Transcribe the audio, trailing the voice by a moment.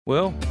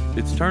Well,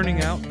 it's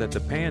turning out that the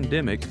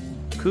pandemic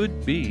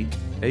could be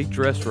a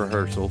dress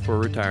rehearsal for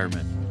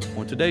retirement.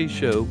 On today's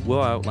show,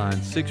 we'll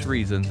outline 6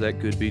 reasons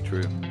that could be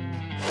true.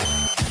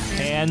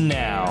 And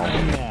now,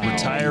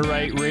 Retire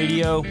Right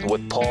Radio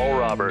with Paul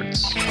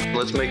Roberts.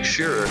 Let's make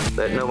sure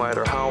that no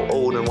matter how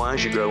old and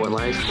wise you grow in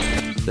life,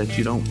 that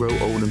you don't grow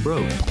old and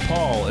broke.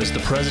 Paul is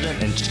the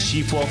president and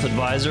chief wealth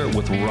advisor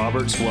with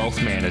Roberts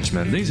Wealth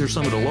Management. These are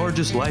some of the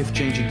largest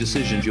life-changing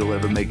decisions you'll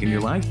ever make in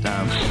your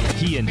lifetime.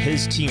 He and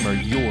his team are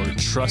your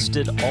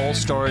trusted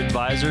all-star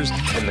advisors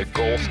in the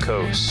Gulf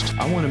Coast.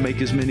 I want to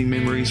make as many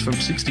memories from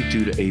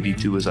 62 to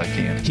 82 as I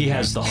can. He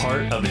has the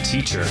heart of a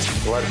teacher.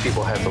 A lot of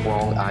people have the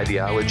wrong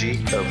ideology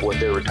of what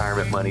their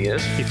retirement money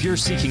is. If you're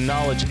seeking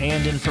knowledge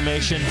and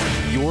information,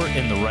 you're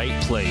in the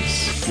right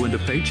place. When the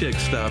paychecks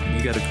stop,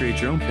 you got to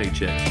create your own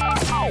paycheck.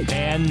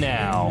 And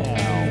now,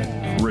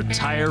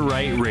 Retire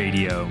Right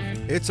Radio.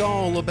 It's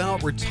all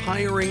about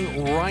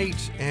retiring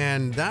right,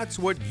 and that's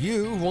what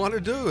you want to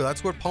do.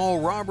 That's what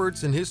Paul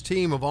Roberts and his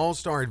team of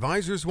all-star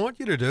advisors want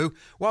you to do.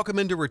 Welcome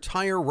into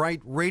Retire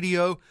Right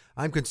Radio.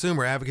 I'm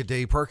consumer advocate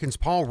Dave Perkins.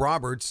 Paul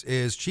Roberts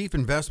is chief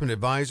investment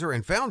advisor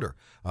and founder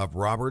of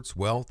Roberts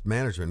Wealth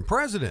Management,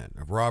 president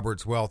of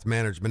Roberts Wealth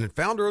Management, and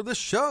founder of the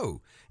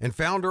show, and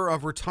founder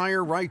of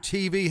Retire Right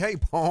TV. Hey,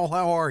 Paul,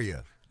 how are you?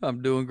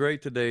 I'm doing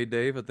great today,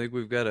 Dave. I think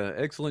we've got an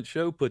excellent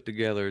show put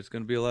together. It's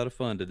going to be a lot of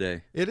fun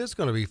today. It is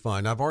going to be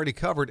fun. I've already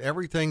covered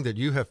everything that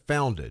you have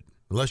founded.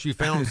 Unless you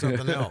found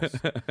something else.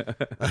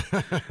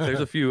 There's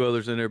a few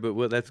others in there,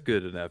 but that's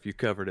good enough. You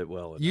covered it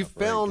well enough. You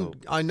found,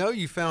 right? I know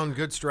you found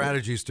good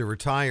strategies to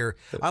retire.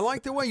 I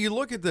like the way you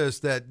look at this,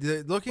 that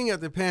looking at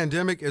the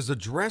pandemic as a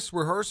dress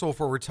rehearsal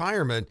for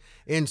retirement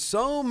in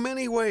so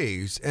many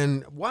ways.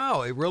 And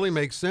wow, it really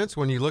makes sense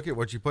when you look at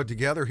what you put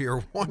together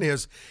here. One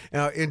is,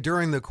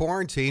 during the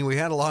quarantine, we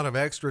had a lot of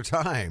extra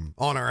time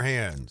on our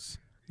hands.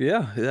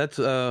 Yeah, that's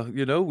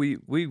we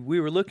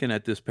were looking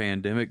at this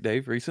pandemic,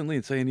 Dave, recently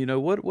and saying,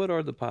 what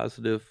are the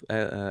positive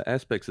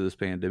aspects of this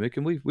pandemic?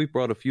 And we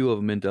brought a few of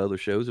them into other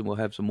shows, and we'll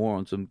have some more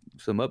on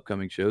some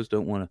upcoming shows.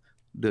 Don't want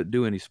to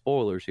do any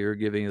spoilers here,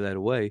 give any of that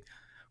away.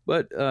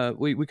 But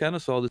we kind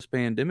of saw this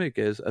pandemic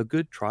as a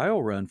good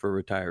trial run for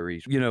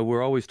retirees.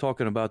 We're always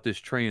talking about this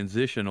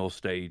transitional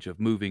stage of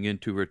moving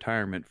into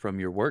retirement from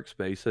your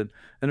workspace. And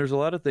there's a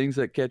lot of things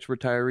that catch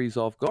retirees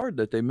off guard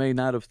that they may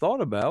not have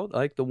thought about,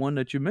 like the one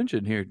that you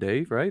mentioned here,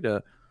 Dave, right?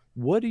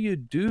 What do you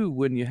do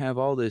when you have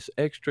all this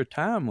extra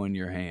time on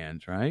your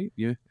hands, right?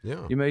 You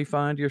may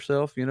find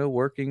yourself,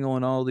 working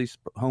on all these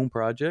home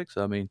projects.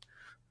 I mean,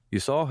 you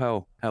saw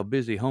how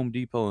busy Home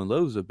Depot and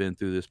Lowe's have been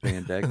through this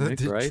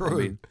pandemic, right? True.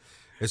 I mean,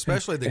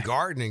 especially the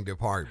gardening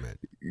department.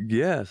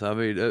 Yes, I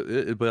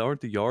mean, but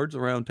aren't the yards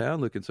around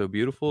town looking so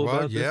beautiful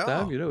about this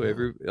time?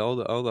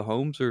 All the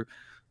homes are,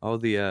 all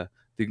the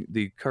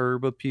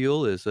curb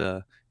appeal is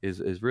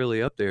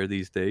really up there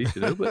these days.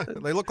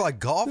 But they look like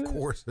golf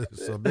courses.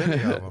 So many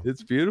of them.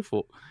 It's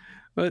beautiful.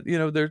 But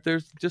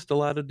there's just a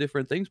lot of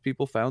different things.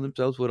 People found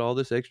themselves with all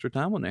this extra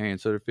time on their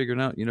hands, so they're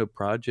figuring out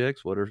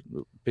projects,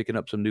 picking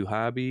up some new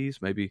hobbies,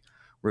 maybe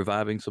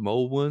reviving some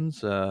old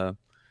ones.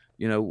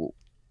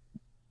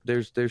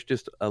 There's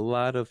just a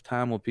lot of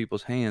time on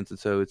people's hands, and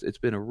so it's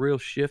been a real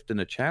shift and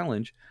a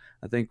challenge.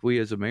 I think we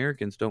as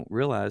Americans don't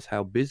realize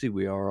how busy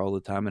we are all the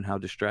time and how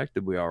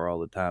distracted we are all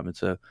the time, and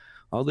so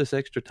all this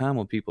extra time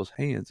on people's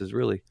hands has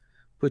really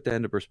put that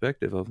into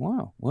perspective of,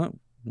 wow,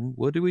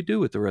 what do we do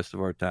with the rest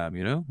of our time?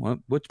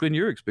 What's been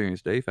your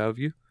experience, Dave? How have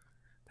you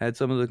had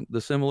some of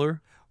the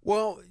similar?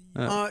 Well,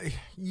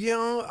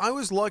 I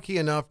was lucky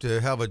enough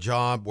to have a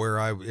job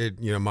where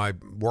my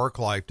work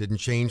life didn't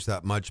change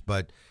that much,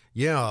 but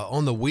yeah,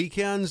 on the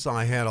weekends,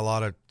 I had a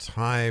lot of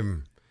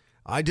time.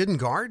 I didn't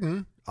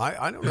garden.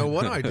 I don't know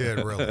what I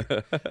did, really.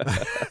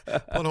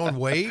 Put on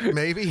weight,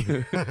 maybe.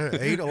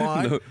 Ate a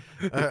lot.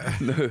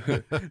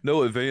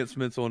 No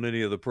advancements on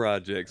any of the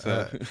projects.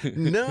 Huh?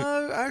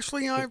 No,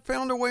 actually, I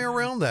found a way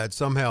around that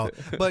somehow.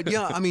 But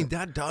yeah, I mean,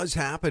 that does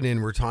happen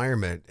in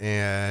retirement.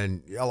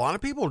 And a lot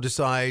of people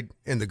decide,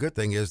 and the good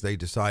thing is they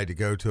decide to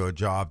go to a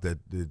job that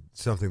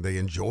something they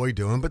enjoy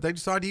doing, but they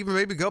decide to even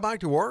maybe go back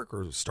to work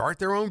or start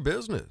their own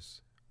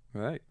business.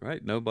 Right.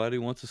 Nobody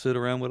wants to sit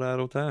around with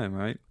idle time,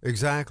 right?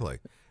 Exactly.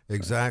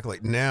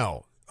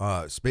 Now,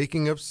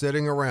 speaking of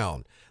sitting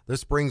around,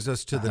 this brings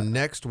us to the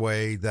next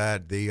way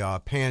that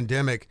the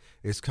pandemic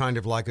is kind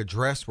of like a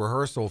dress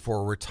rehearsal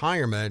for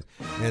retirement,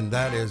 and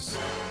that is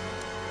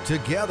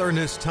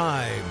togetherness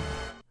time.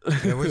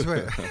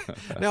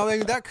 Now,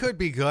 that could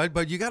be good,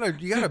 but you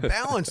gotta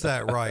balance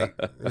that right,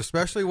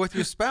 especially with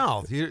your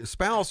spouse.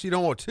 You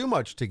don't want too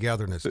much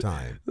togetherness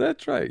time.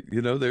 That's right.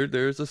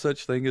 There's a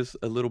such thing as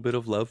a little bit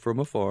of love from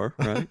afar,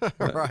 right?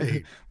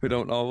 Right. We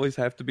don't always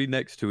have to be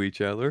next to each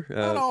other.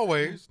 Not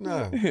always,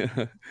 no.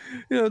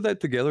 That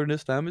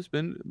togetherness time has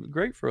been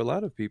great for a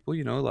lot of people.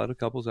 A lot of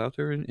couples out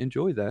there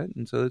enjoy that,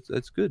 and so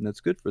that's good, and that's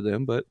good for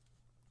them. But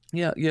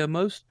yeah,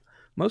 most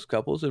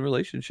couples and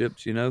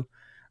relationships,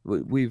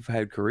 we've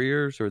had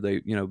careers, or they,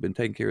 been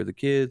taking care of the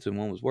kids, and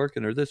one was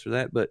working, or this or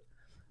that. But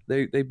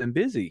they've been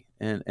busy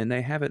and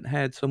they haven't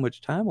had so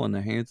much time on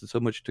their hands and so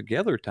much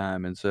together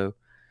time. And so,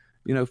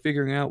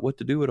 figuring out what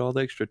to do with all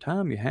the extra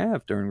time you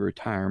have during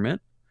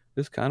retirement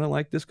is kind of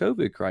like this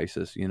COVID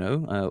crisis.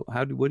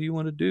 What do you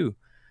want to do?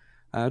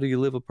 How do you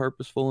live a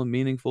purposeful and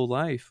meaningful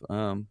life?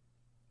 And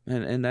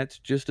that's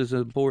just as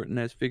important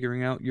as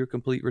figuring out your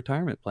complete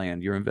retirement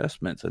plan, your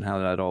investments, and how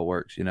that all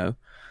works.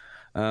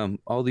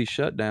 All these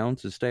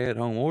shutdowns and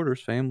stay-at-home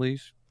orders,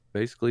 families,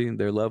 basically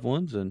their loved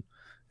ones, and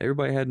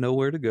everybody had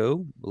nowhere to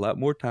go, a lot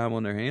more time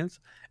on their hands,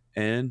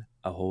 and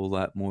a whole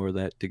lot more of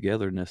that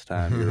togetherness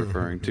time you're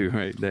referring to,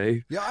 right,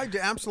 Dave? Yeah,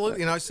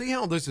 absolutely. And I see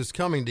how this is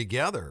coming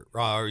together,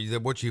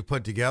 what you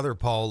put together,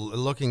 Paul,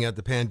 looking at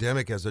the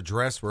pandemic as a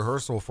dress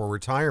rehearsal for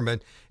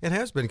retirement. It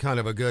has been kind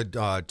of a good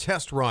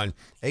test run.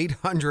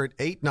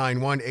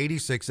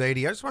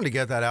 800-891-8680. I just wanted to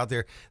get that out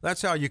there.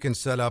 That's how you can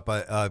set up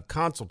a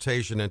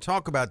consultation and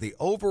talk about the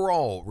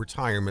overall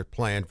retirement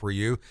plan for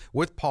you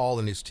with Paul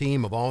and his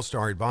team of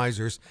All-Star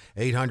Advisors.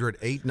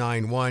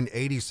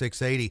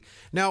 800-891-8680.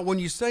 Now, when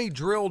you say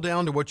drill down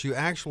to what you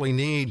actually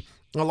need,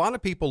 a lot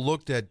of people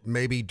looked at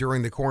maybe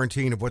during the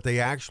quarantine of what they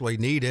actually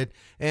needed,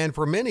 and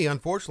for many,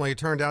 unfortunately, it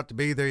turned out to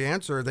be the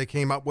answer they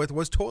came up with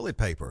was toilet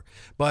paper.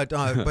 But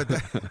and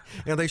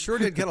they sure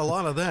did get a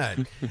lot of that.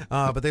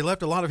 But they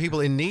left a lot of people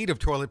in need of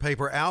toilet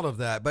paper out of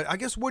that. But I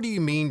guess, what do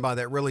you mean by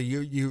that? Really,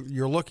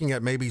 you're looking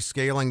at maybe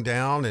scaling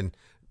down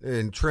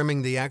and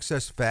trimming the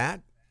excess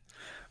fat?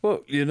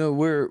 Well,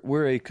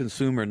 we're a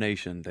consumer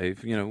nation,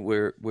 Dave.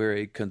 We're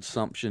a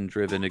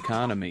consumption-driven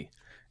economy.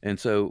 And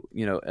so,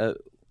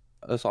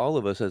 all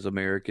of us as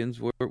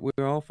Americans, we're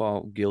all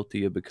fall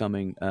guilty of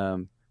becoming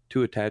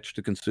too attached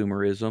to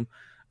consumerism,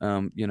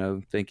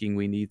 thinking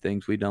we need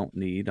things we don't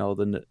need, all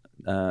the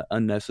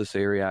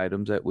unnecessary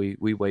items that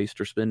we waste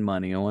or spend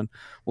money on.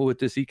 Well, with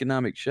this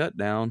economic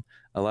shutdown,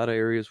 a lot of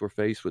areas were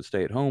faced with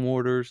stay-at-home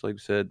orders, like I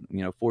said,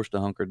 forced to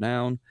hunker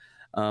down.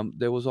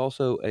 There was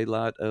also a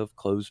lot of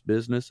closed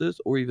businesses,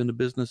 or even the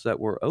business that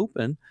were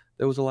open.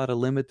 There was a lot of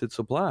limited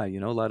supply, a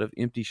lot of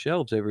empty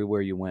shelves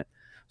everywhere you went.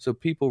 So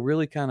people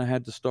really kind of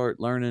had to start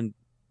learning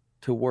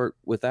to work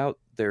without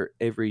their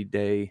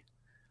everyday,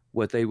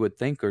 what they would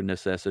think are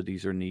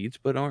necessities or needs,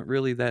 but aren't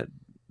really that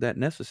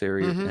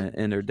necessary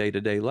in their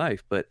day-to-day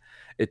life. But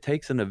it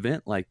takes an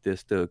event like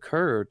this to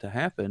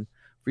happen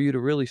for you to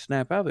really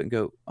snap out of it and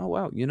go, oh,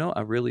 wow,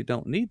 I really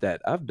don't need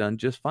that. I've done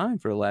just fine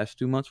for the last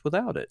 2 months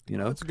without it.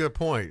 That's a good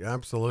point.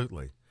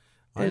 Absolutely.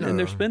 And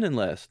they're spending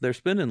less.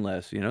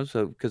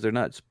 So because they're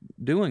not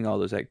doing all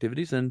those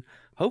activities. And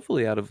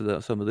hopefully out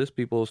of some of this,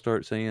 people will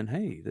start saying,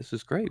 hey, this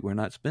is great. We're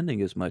not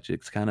spending as much.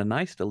 It's kind of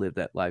nice to live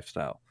that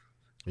lifestyle.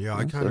 Yeah,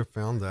 I kind of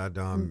found that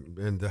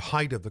in the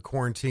height of the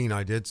quarantine,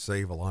 I did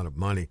save a lot of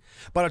money.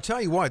 But I'll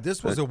tell you what,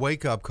 this was a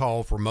wake-up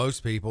call for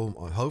most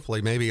people,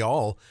 hopefully maybe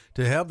all,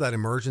 to have that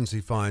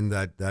emergency fund,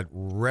 that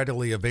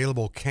readily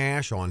available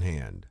cash on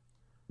hand.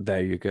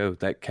 There you go.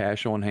 That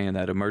cash on hand,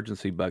 that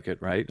emergency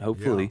bucket, right?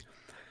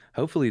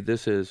 Hopefully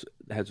this has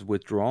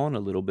withdrawn a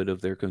little bit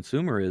of their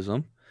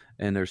consumerism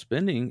and their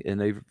spending, and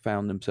they've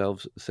found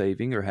themselves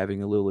saving or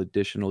having a little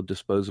additional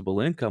disposable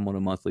income on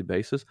a monthly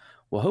basis.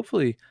 Well,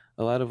 hopefully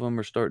a lot of them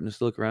are starting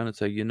to look around and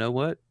say, you know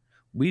what?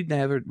 We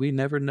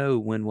never know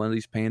when one of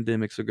these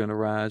pandemics are going to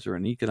rise, or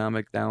an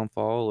economic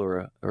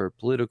downfall, or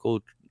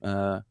political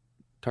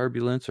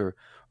turbulence, or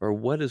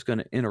what is going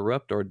to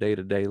interrupt our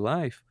day-to-day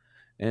life.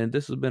 And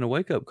this has been a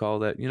wake-up call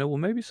that,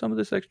 maybe some of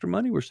this extra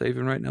money we're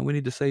saving right now, we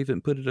need to save it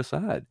and put it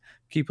aside.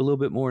 Keep a little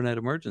bit more in that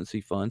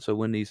emergency fund, so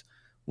when these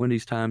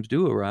times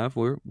do arrive,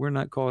 we're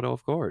not caught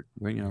off guard.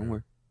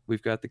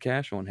 We've got the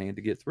cash on hand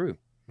to get through.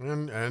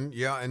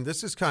 And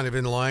this is kind of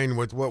in line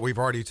with what we've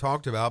already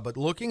talked about, but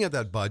looking at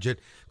that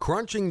budget,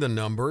 crunching the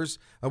numbers,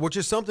 which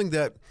is something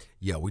that,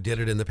 we did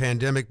it in the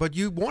pandemic, but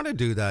you want to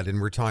do that in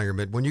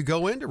retirement when you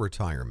go into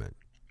retirement.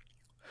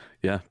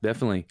 Yeah,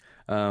 definitely.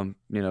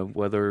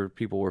 Whether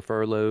people were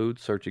furloughed,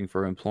 searching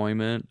for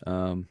employment,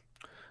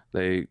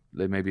 they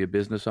may be a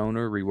business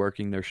owner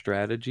reworking their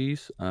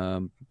strategies.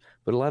 But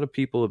a lot of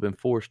people have been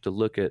forced to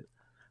look at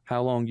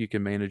how long you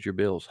can manage your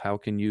bills. How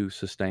can you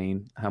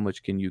sustain? How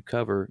much can you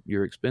cover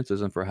your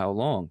expenses, and for how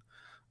long?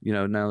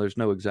 Now there's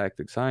no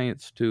exact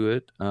science to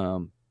it.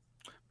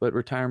 But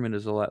retirement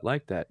is a lot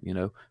like that.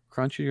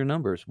 Crunching your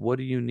numbers. What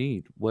do you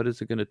need? What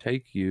is it going to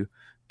take you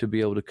to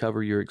be able to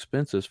cover your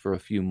expenses for a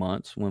few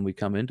months when we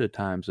come into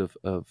times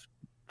of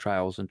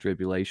trials and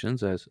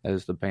tribulations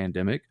as the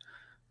pandemic?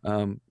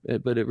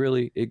 But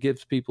it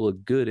gives people a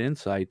good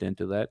insight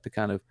into that, to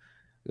kind of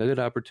a good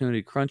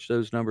opportunity to crunch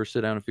those numbers,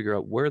 sit down and figure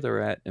out where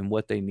they're at and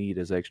what they need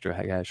as extra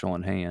cash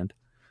on hand,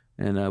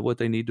 and what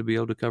they need to be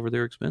able to cover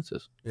their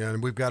expenses. Yeah,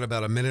 and we've got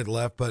about a minute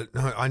left, but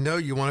I know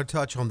you want to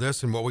touch on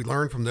this and what we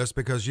learned from this,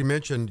 because you've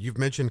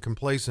mentioned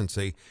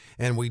complacency,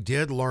 and we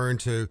did learn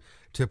to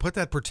put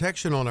that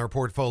protection on our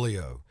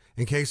portfolio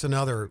in case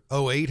another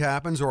 2008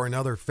 happens or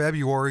another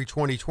February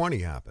 2020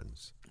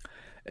 happens.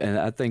 And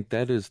I think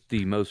that is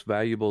the most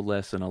valuable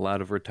lesson a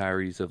lot of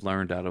retirees have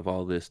learned out of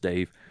all this,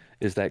 Dave,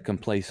 is that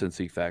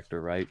complacency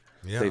factor, right?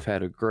 Yeah. They've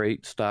had a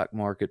great stock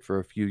market for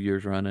a few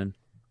years running.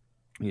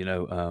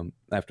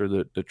 After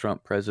the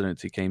Trump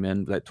presidency came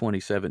in, that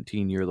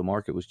 2017 year, the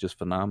market was just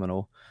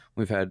phenomenal.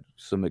 We've had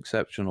some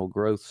exceptional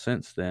growth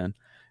since then.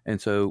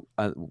 And so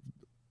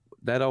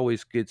that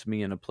always gets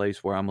me in a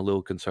place where I'm a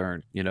little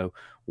concerned.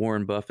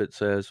 Warren Buffett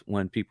says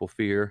when people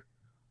fear,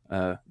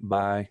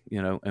 buy,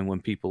 and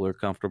when people are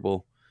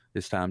comfortable,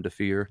 it's time to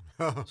fear.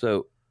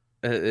 So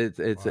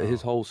it's Wow.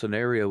 his whole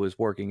scenario is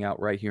working out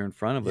right here in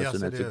front of us. Yes,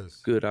 And it that's is.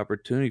 a good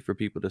opportunity for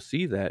people to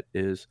see that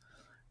is,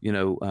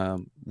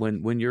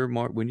 when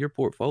your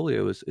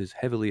portfolio is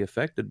heavily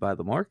affected by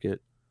the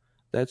market,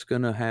 that's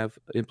going to have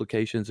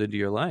implications into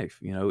your life.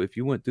 If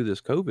you went through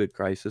this COVID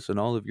crisis and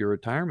all of your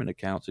retirement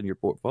accounts in your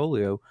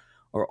portfolio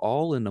are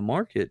all in the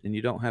market and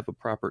you don't have a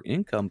proper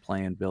income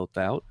plan built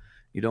out,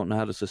 you don't know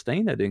how to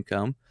sustain that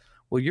income.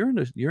 Well, you're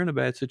in a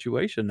bad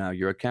situation now.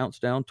 Your account's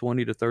down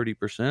 20 to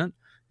 30%.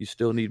 You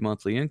still need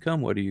monthly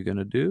income. What are you going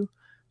to do?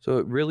 So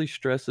it really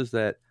stresses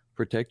that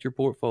protect your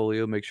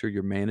portfolio, make sure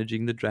you're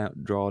managing the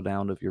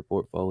drawdown of your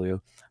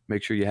portfolio,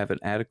 make sure you have an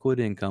adequate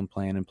income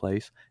plan in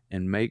place,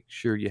 and make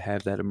sure you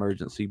have that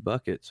emergency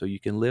bucket so you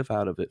can live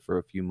out of it for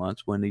a few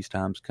months when these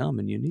times come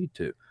and you need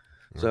to.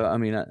 So, I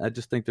mean, I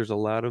just think there's a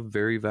lot of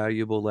very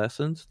valuable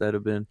lessons that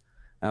have been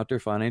out there,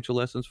 financial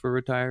lessons for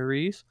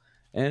retirees,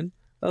 and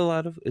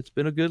it's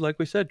been a good, like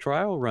we said,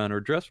 trial run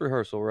or dress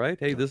rehearsal, right?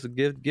 Hey, this will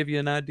give you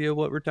an idea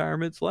what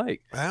retirement's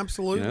like.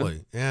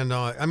 Absolutely. And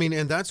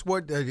and that's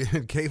what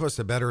gave us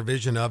a better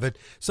vision of it.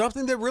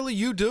 Something that really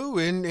you do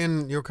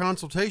in your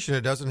consultation. It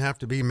doesn't have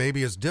to be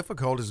maybe as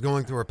difficult as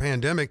going through a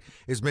pandemic,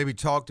 is maybe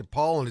talk to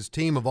Paul and his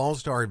team of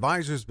All-Star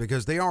Advisors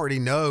because they already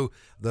know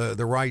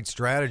the right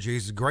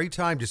strategies. It's a great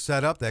time to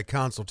set up that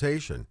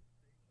consultation.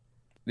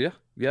 Yeah.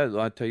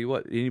 I'll tell you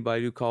what,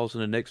 anybody who calls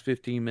in the next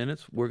 15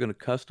 minutes, we're going to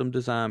custom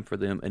design for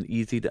them an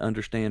easy to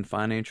understand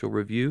financial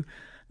review.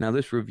 Now,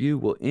 this review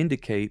will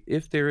indicate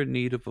if they're in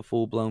need of a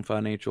full-blown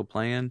financial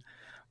plan,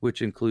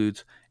 which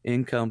includes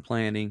income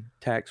planning,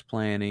 tax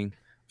planning,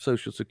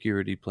 Social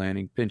Security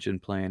planning, pension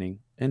planning,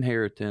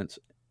 inheritance,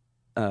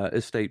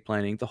 estate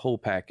planning, the whole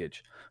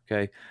package.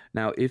 Okay.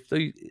 Now, if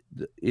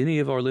any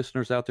of our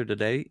listeners out there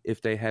today,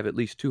 if they have at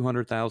least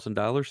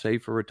 $200,000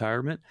 saved for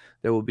retirement,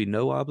 there will be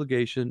no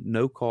obligation,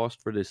 no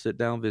cost for this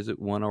sit-down visit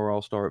with one of our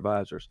All-Star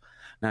Advisors.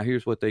 Now,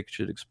 here's what they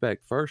should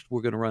expect. First,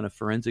 we're going to run a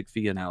forensic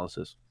fee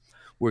analysis.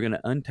 We're going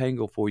to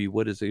untangle for you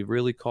what is it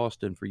really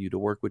costing for you to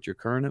work with your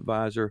current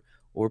advisor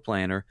or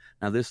planner.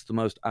 Now, this is the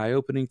most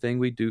eye-opening thing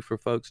we do for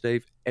folks,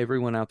 Dave.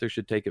 Everyone out there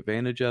should take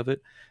advantage of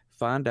it.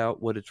 Find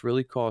out what it's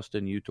really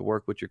costing you to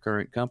work with your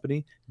current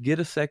company. Get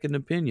a second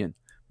opinion.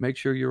 Make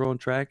sure you're on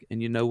track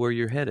and you know where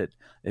you're headed.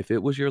 If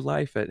it was your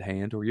life at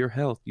hand or your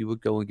health, you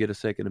would go and get a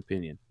second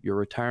opinion. Your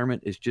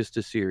retirement is just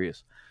as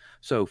serious.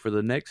 So for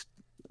the next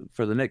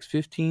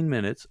 15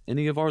 minutes,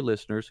 any of our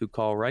listeners who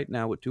call right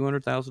now with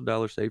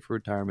 $200,000 saved for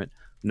retirement,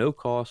 no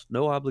cost,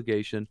 no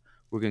obligation,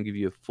 we're going to give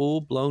you a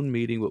full-blown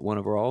meeting with one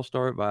of our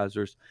All-Star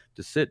Advisors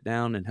to sit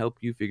down and help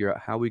you figure out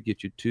how we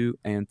get you to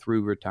and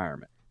through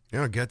retirement.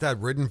 Yeah, get that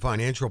written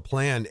financial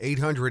plan,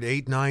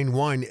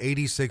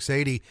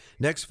 800-891-8680.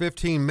 Next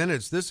 15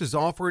 minutes, this is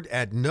offered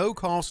at no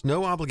cost,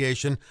 no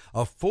obligation,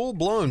 a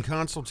full-blown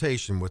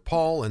consultation with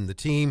Paul and the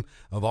team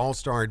of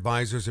All-Star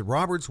Advisors at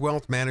Roberts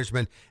Wealth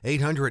Management,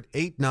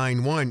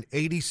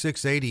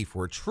 800-891-8680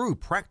 for a true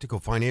practical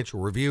financial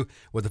review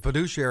with a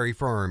fiduciary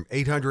firm,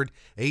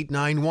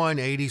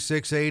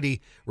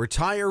 800-891-8680.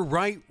 Retire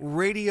Right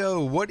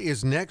Radio. What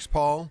is next,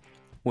 Paul?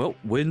 Well,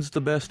 when's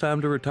the best time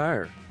to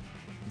retire?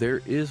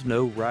 There is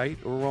no right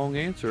or wrong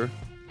answer,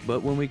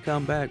 but when we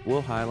come back,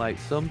 we'll highlight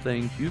some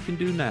things you can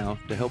do now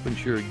to help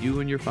ensure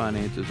you and your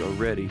finances are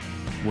ready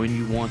when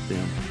you want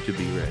them to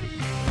be ready.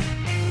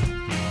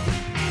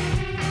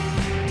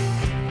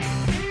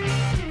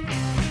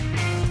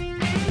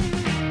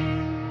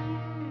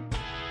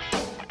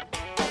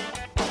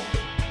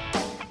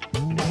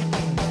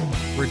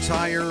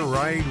 Retire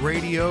Right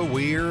Radio.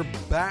 We're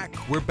back.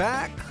 We're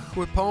back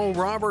with Paul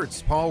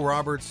Roberts. Paul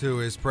Roberts, who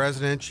is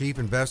President, Chief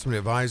Investment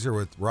Advisor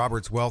with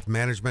Roberts Wealth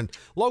Management,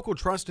 local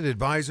trusted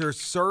advisor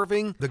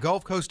serving the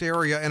Gulf Coast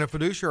area and a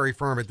fiduciary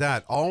firm at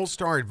that,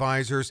 All-Star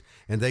Advisors,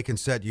 and they can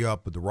set you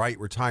up with the right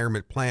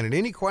retirement plan. And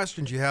any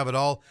questions you have at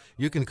all,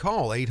 you can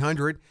call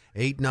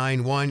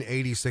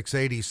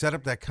 800-891-8680. Set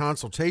up that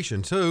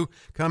consultation, too.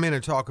 Come in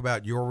and talk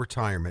about your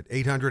retirement,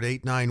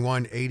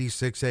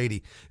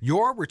 800-891-8680.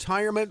 Your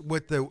retirement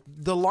with the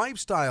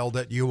lifestyle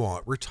that you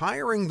want,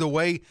 retiring the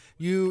way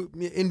you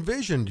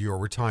envisioned your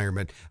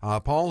retirement.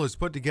 Paul has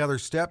put together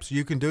steps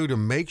you can do to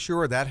make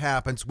sure that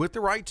happens with the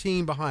right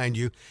team behind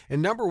you.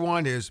 And number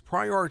one is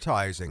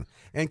prioritizing.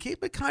 And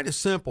keep it kind of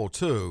simple,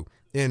 too,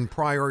 in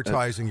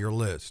prioritizing your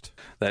list.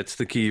 That's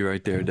the key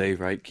right there,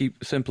 Dave, right?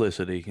 Keep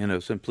simplicity.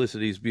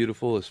 Simplicity is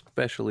beautiful,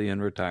 especially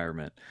in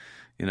retirement.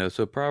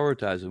 So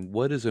prioritizing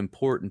what is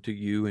important to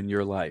you in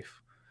your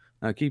life.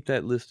 Now, keep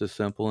that list as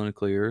simple and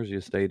clear as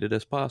you stated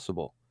as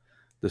possible.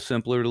 The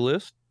simpler the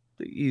list,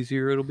 the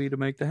easier it'll be to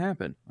make that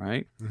happen,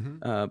 right?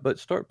 Mm-hmm. But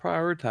start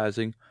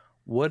prioritizing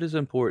what is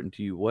important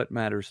to you, what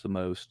matters the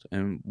most,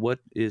 and what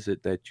is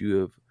it that you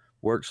have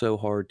worked so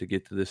hard to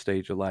get to this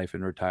stage of life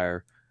and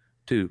retire,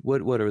 to what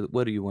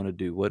do you want to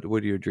do? What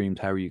are your dreams?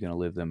 How are you going to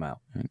live them out?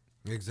 Right?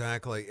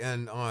 Exactly.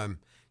 And I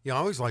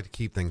always like to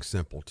keep things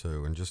simple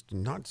too, and just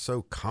not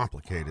so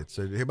complicated.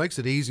 So it makes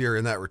it easier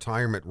in that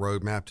retirement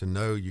roadmap to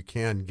know you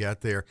can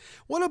get there.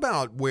 What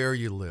about where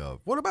you live?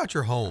 What about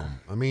your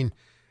home? I mean,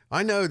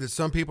 I know that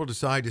some people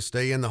decide to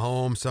stay in the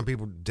home, some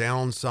people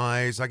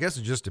downsize. I guess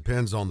it just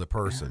depends on the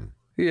person.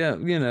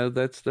 Yeah,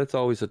 that's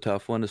always a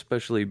tough one,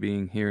 especially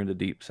being here in the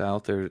deep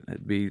South.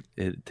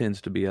 It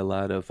tends to be a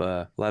lot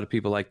of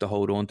people like to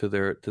hold on to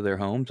their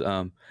homes.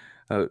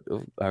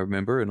 I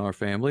remember in our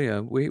family,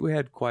 we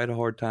had quite a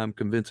hard time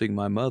convincing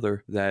my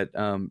mother that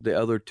the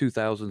other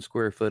 2,000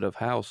 square foot of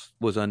house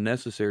was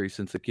unnecessary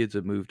since the kids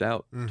had moved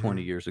out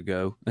 20 years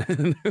ago.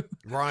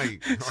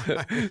 Right.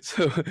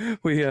 So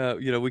we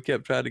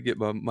kept trying to get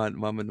my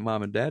mom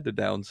and dad to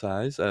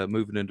downsize,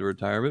 moving into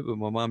retirement, but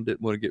my mom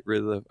didn't want to get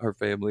rid of her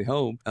family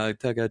home. I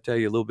got to tell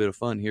you a little bit of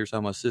fun. Here's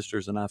how my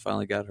sisters and I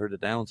finally got her to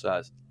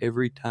downsize.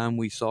 Every time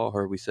we saw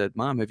her, we said,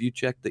 "Mom, have you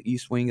checked the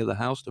east wing of the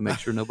house to make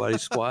sure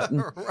nobody's squatting?"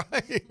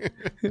 Right.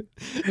 And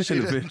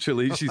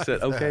eventually she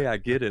said, "Okay, I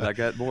get it. I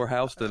got more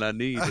house than I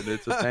need, and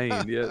it's a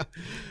pain." Yeah.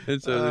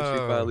 And so then she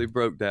finally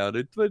broke down.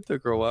 It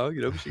took her a while,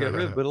 but she got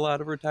rid of it. But a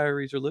lot of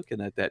retirees are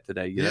looking at that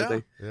today.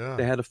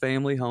 They had a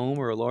family home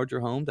or a larger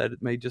home that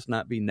it may just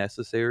not be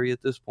necessary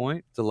at this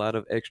point. It's a lot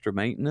of extra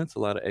maintenance, a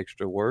lot of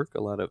extra work,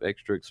 a lot of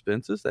extra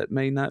expenses that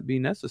may not be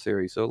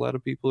necessary. So a lot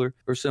of people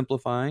are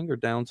simplifying or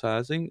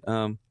downsizing.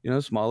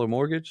 Smaller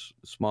mortgage,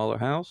 smaller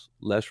house,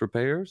 less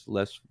repairs,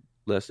 less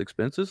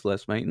expenses,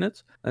 less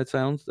maintenance. That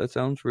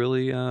sounds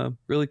really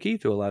really key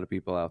to a lot of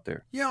people out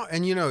there. Yeah,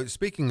 and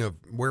speaking of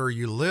where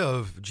you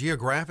live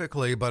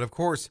geographically, but of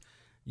course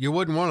you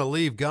wouldn't want to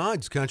leave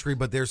God's country,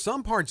 but there's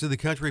some parts of the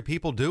country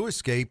people do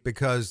escape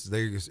because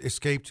they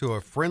escape to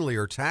a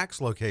friendlier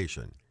tax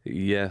location.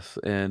 Yes,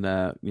 and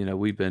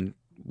we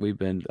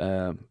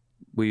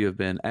have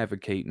been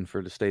advocating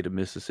for the state of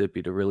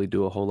Mississippi to really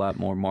do a whole lot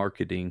more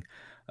marketing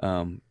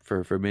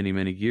for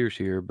many years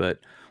here, but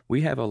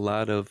we have a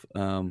lot of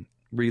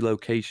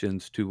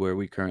relocations to where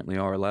we currently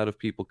are. A lot of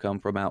people come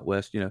from out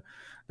west.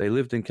 They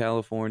lived in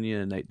California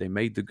and they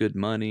made the good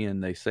money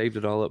and they saved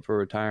it all up for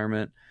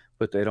retirement,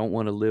 but they don't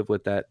want to live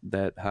with that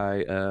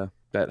highly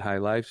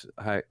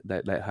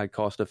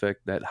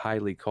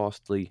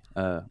costly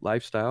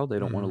lifestyle. They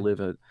don't want to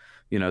live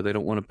they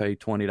don't want to pay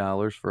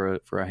 $20 for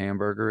a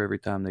hamburger every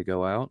time they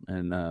go out,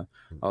 and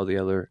all the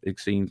other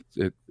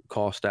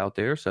cost out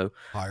there. So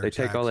they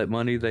take all that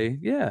money they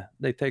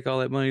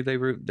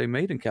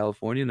made in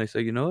California, and they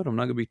say, you know what, I'm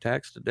not going to be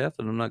taxed to death,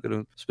 and I'm not going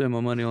to spend my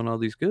money on all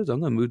these goods.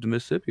 I'm going to move to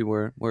Mississippi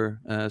where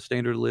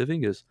standard of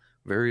living is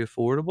very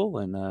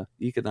affordable and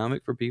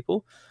economic for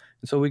people.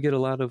 And so we get a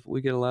lot of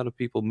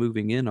people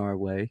moving in our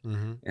way,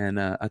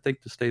 and I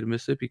think the state of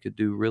Mississippi could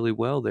do really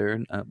well there.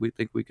 And we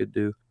think we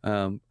could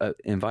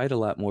invite a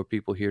lot more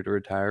people here to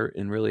retire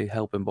and really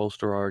help and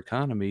bolster our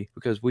economy,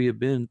 because we have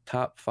been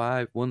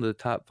one of the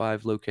top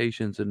 5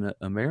 locations in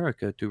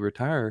America to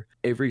retire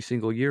every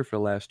single year for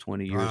the last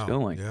 20 years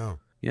going.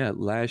 Yeah,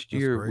 last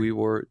year we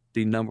were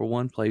the number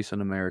 1 place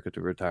in America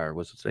to retire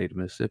was the state of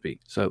Mississippi.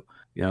 So,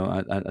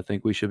 I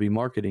think we should be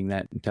marketing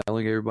that and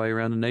telling everybody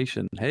around the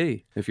nation,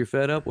 hey, if you're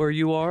fed up where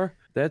you are,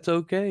 that's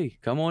okay.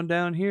 Come on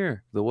down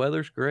here. The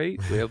weather's great.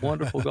 We have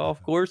wonderful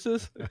golf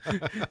courses.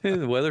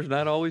 The weather's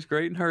not always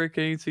great in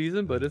hurricane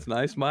season, but it's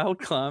nice, mild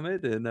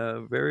climate and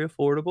very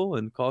affordable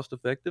and cost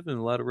effective, and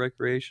a lot of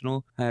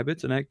recreational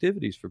habits and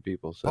activities for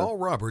people. So, Paul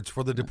Roberts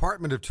for the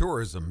Department of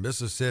Tourism,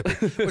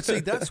 Mississippi. But see,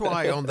 that's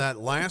why on that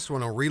last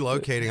one on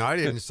relocating, I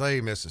didn't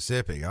say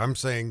Mississippi. I'm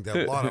saying that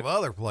a lot of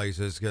other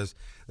places, because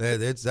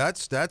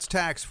that's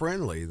tax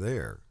friendly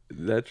there.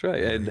 That's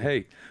right. And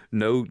hey,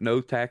 no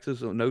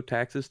taxes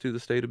to the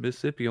state of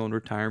Mississippi on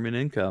retirement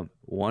income.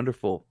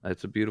 Wonderful.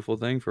 That's a beautiful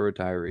thing for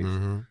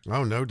retirees.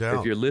 Oh, no doubt.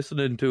 If you're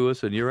listening to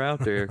us and you're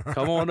out there,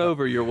 come on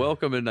over. You're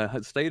welcome in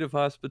the state of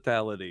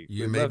hospitality.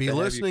 You may be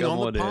listening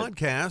on the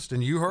podcast,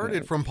 and you heard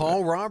it from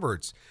Paul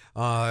Roberts,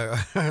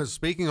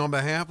 speaking on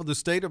behalf of the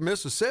state of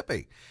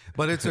Mississippi.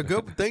 But it's a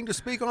good thing to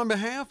speak on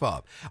behalf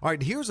of. All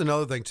right, here's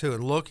another thing, too,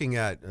 and looking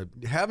at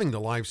having the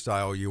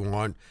lifestyle you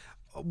want.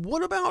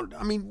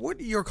 What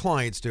do your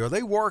clients do? Are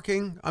they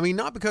working?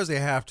 Not because they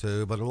have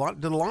to, but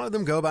did a lot of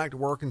them go back to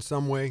work in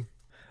some way?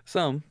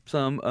 Some,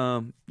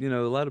 a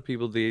lot of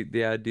people,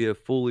 the idea of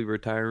fully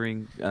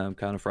retiring kind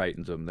of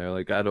frightens them. They're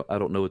like, I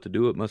don't know what to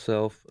do with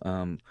myself.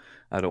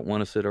 I don't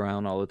want to sit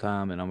around all the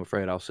time, and I'm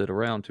afraid I'll sit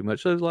around too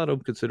much. So there's a lot of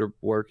them consider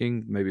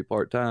working, maybe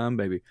part-time,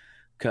 maybe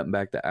cutting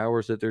back the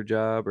hours at their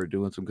job or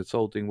doing some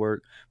consulting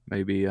work.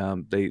 Maybe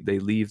they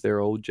leave their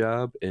old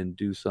job and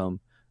do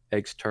some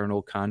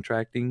external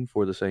contracting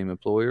for the same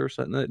employer or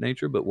something of that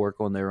nature, but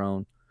work on their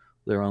own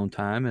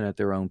time and at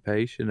their own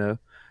pace.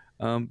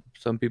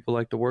 Some people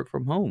like to work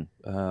from home,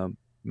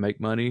 make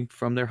money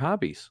from their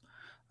hobbies.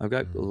 I've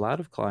got a lot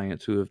of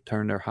clients who have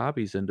turned their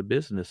hobbies into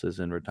businesses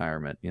in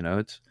retirement.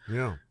 It's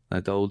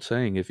that old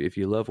saying, if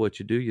you love what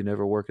you do, you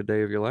never work a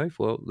day of your life.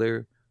 Well,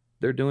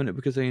 they're doing it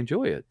because they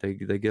enjoy it. They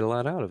get a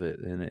lot out of it,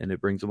 and it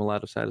brings them a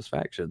lot of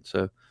satisfaction.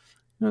 So,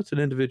 it's an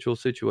individual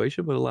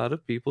situation, but a lot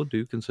of people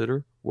do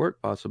consider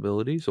work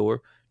possibilities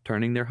or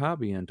turning their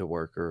hobby into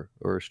work or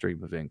a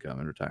stream of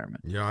income in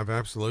retirement. Yeah,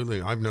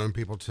 I've known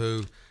people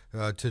to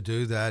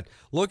do that.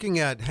 Looking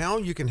at how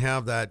you can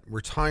have that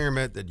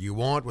retirement that you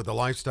want with the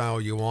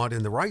lifestyle you want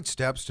and the right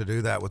steps to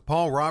do that with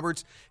Paul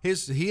Roberts.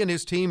 He and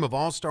his team of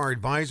All-Star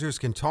Advisors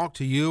can talk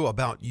to you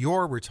about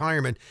your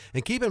retirement.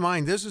 And keep in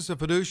mind, this is a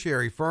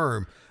fiduciary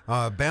firm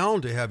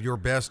bound to have your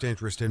best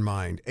interest in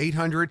mind.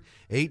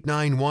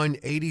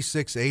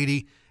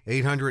 800-891-8680.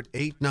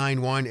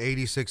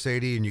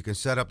 800-891-8680, and you can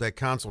set up that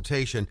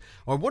consultation.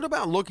 Or what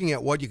about looking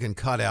at what you can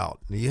cut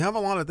out? You have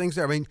a lot of things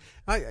there. I mean,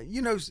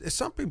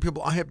 some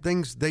people, I have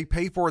things they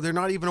pay for they're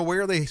not even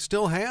aware they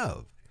still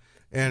have.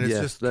 And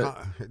it's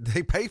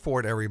they pay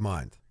for it every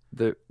month.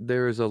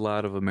 There is a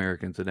lot of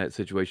Americans in that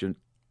situation.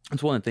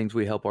 It's one of the things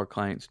we help our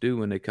clients do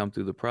when they come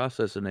through the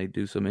process and they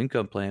do some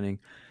income planning.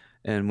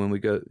 And when we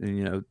go,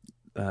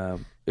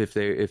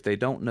 if they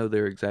don't know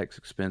their exact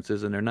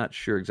expenses and they're not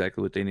sure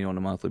exactly what they need on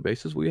a monthly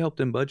basis, we help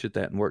them budget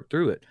that and work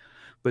through it.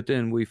 But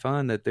then we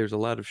find that there's a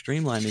lot of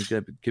streamlining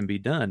that can be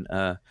done.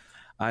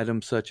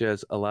 Items such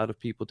as a lot of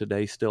people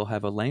today still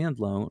have a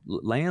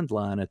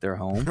landline at their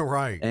home,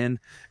 right? And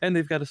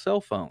they've got a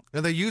cell phone,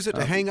 and they use it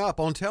to hang up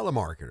on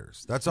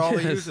telemarketers. That's all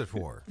they use it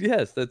for.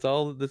 Yes, that's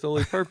all. That's the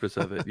only purpose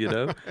of it,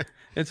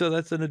 And so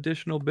that's an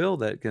additional bill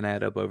that can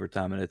add up over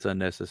time, and it's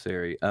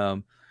unnecessary.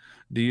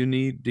 Do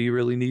you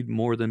really need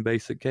more than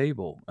basic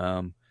cable?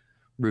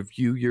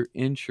 Review your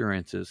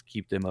insurances,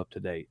 keep them up to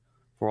date.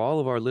 For all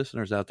of our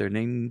listeners out there,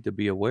 they need to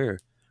be aware,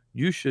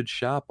 you should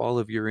shop all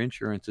of your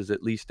insurances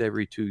at least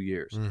every 2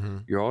 years. Mm-hmm.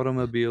 Your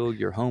automobile,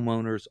 your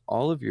homeowners,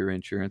 all of your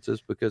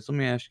insurances, because let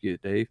me ask you,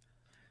 Dave,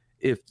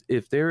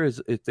 if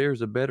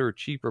there's a better,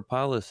 cheaper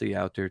policy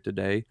out there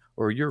today,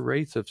 or your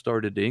rates have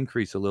started to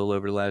increase a little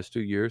over the last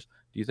 2 years,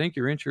 do you think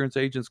your insurance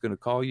agent's going to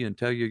call you and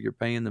tell you you're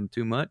paying them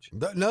too much?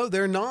 No,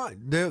 they're not.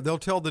 They'll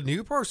tell the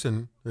new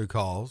person who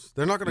calls.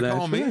 They're not going to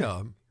call me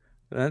up.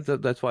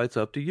 That's why it's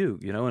up to you,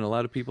 and a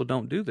lot of people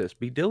don't do this.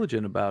 Be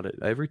diligent about it.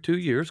 Every 2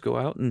 years, go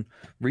out and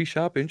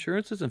reshop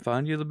insurances and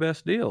find you the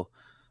best deal.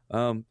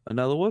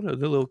 Another one, a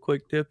little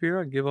quick tip here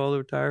I give all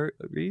the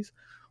retirees.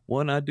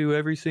 One I do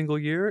every single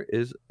year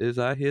is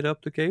I hit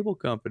up the cable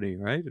company,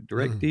 right?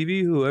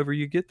 DirecTV, whoever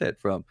you get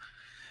that from.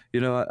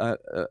 I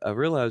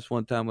realized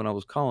one time when I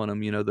was calling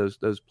them,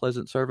 those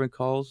pleasant service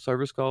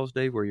calls,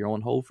 Dave, where you're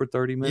on hold for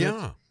 30 minutes.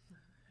 Yeah,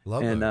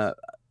 love and those.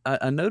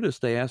 I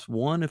noticed they asked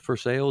 1 for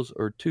sales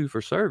or 2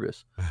 for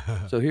service.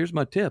 So here's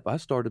my tip. I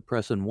started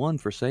pressing 1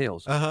 for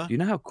sales. Do you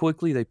know how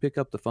quickly they pick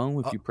up the phone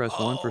if you press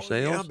 1 for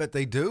sales? Yeah, but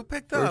they do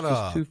pick that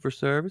up. 2 for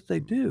service, they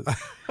do.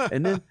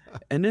 and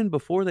then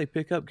before they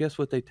pick up, guess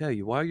what they tell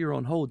you? While you're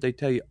on hold, they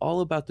tell you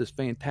all about this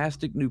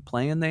fantastic new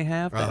plan they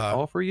have that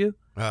offer you.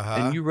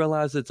 And you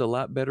realize it's a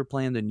lot better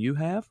plan than you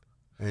have.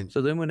 And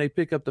so then when they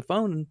pick up the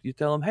phone, you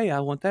tell them, hey, I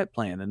want that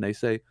plan. And they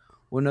say,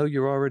 well, no,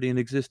 you're already an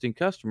existing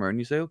customer. And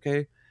you say,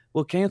 okay,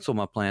 well, cancel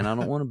my plan. I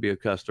don't want to be a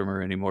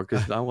customer anymore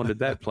because I wanted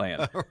that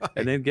plan. Right.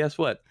 And then guess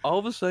what? All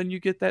of a sudden you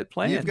get that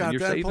plan. You've got and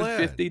you're that saving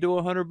plan. $50 to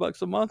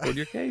 $100 a month on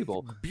your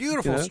cable.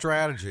 Beautiful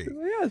strategy.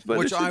 Yes, but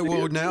which I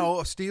will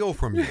now steal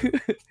from you.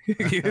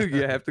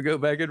 You have to go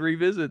back and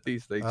revisit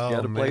these things. You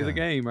got to play the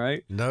game,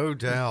 right? No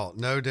doubt.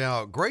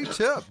 Great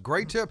tip.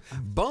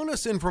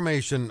 Bonus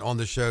information on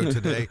the show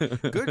today.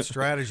 Good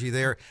strategy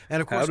there.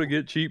 And of course, how to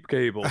get cheap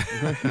cable.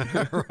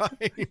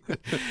 Right.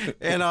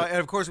 And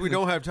of course, we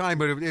don't have time,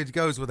 but it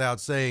goes without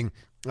saying,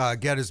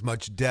 get as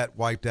much debt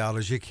wiped out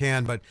as you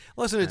can. But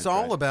listen, it's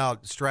all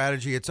about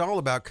strategy. It's all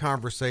about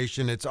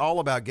conversation. It's all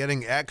about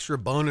getting extra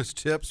bonus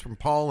tips from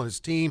Paul and his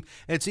team.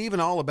 It's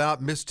even all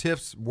about Miss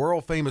Tiff's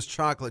world-famous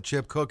chocolate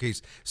chip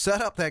cookies.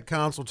 Set up that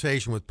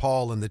consultation with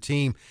Paul and the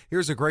team.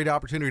 Here's a great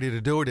opportunity to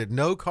do it at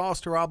no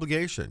cost or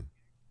obligation.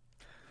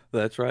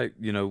 That's right.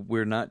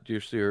 We're not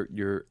just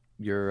your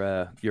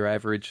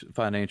average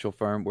financial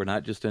firm. We're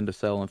not just into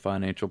selling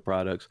financial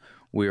products.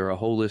 We are a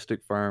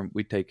holistic firm.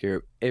 We take care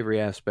of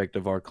every aspect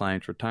of our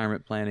clients'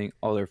 retirement planning,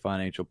 all their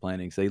financial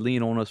plannings. They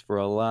lean on us for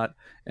a lot,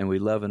 and we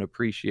love and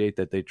appreciate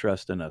that they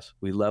trust in us.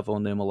 We love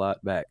on them a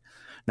lot back.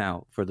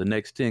 Now, for the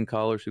next 10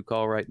 callers who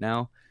call right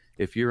now,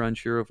 if you're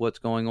unsure of what's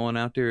going on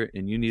out there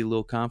and you need a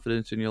little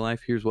confidence in your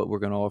life, here's what we're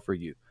going to offer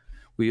you.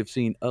 We have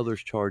seen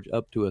others charge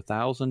up to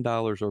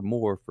 $1,000 or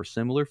more for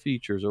similar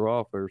features or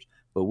offers,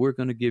 but we're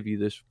going to give you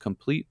this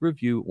complete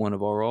review, one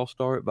of our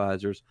all-star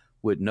advisors,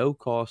 with no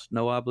cost,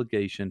 no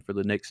obligation for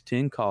the next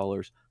 10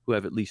 callers who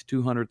have at least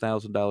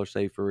 $200,000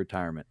 saved for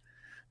retirement.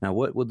 Now,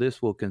 what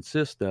this will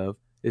consist of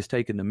is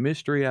taking the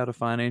mystery out of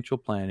financial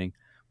planning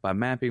by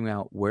mapping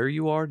out where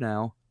you are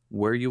now,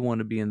 where you want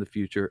to be in the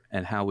future,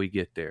 and how we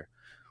get there.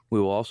 We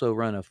will also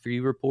run a free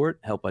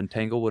report, help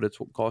untangle what it's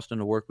costing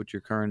to work with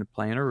your current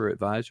planner or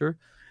advisor.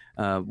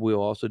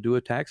 We'll also do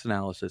a tax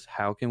analysis.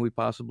 How can we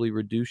possibly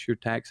reduce your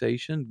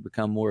taxation,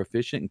 become more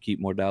efficient, and keep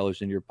more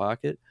dollars in your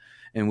pocket?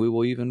 And we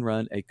will even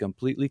run a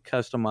completely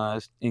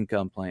customized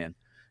income plan.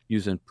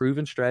 using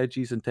proven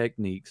strategies and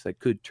techniques that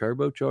could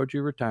turbocharge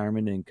your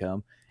retirement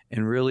income.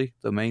 And really,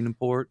 the main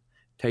import,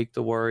 take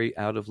the worry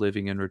out of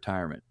living in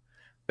retirement.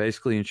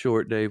 Basically, in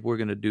short, Dave, we're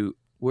going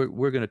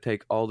to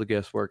take all the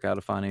guesswork out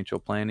of financial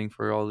planning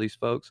for all these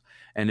folks.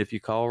 And if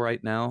you call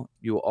right now,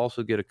 you will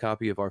also get a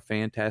copy of our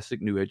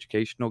fantastic new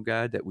educational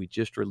guide that we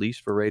just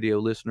released for radio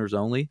listeners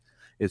only.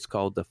 It's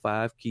called The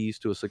 5 Keys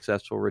to a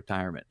Successful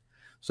Retirement.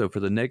 So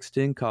for the next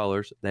 10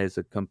 callers, that is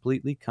a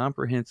completely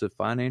comprehensive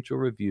financial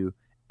review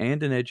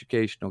and an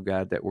educational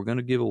guide that we're going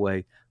to give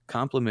away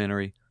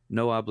complimentary,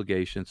 no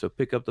obligation. So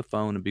pick up the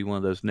phone and be one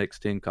of those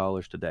next 10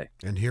 callers today.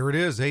 And here it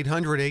is,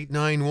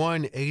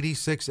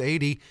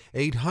 800-891-8680,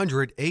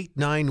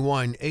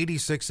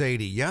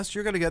 800-891-8680. Yes,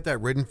 you're going to get that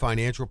written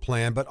financial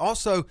plan, but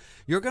also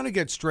you're going to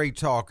get straight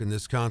talk in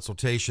this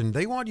consultation.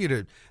 They want you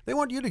to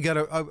get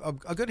a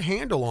good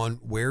handle on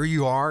where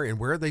you are and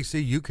where they see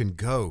you can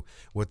go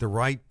with the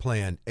right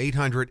plan.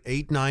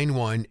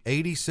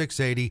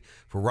 800-891-8680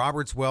 for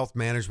Roberts Wealth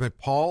Management,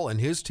 Paul and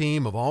his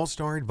team of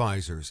All-Star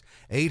Advisors.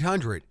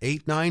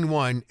 800-891-8680.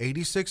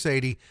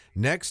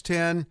 Next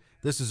 10.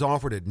 This is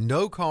offered at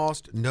no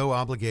cost, no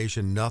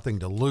obligation, nothing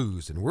to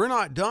lose. And we're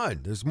not done.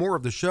 There's more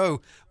of the show.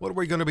 What are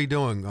we going to be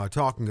doing,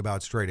 talking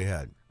about straight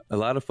ahead? A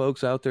lot of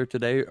folks out there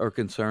today are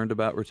concerned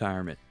about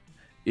retirement.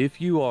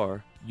 If you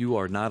are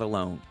not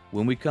alone.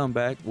 When we come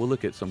back, we'll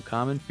look at some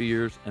common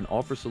fears and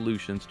offer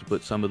solutions to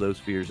put some of those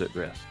fears at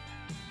rest.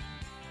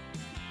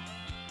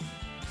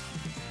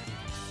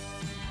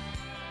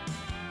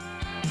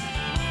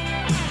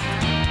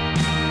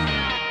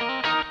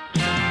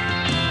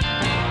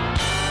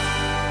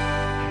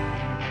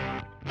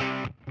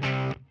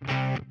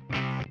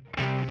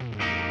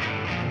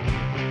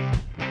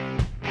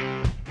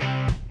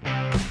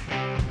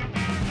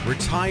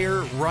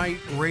 Retire Right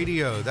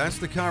Radio. That's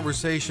the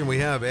conversation we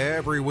have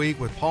every week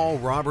with Paul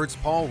Roberts.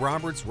 Paul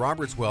Roberts,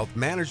 Roberts Wealth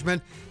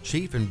Management,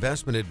 Chief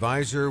Investment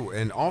Advisor.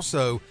 And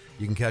also,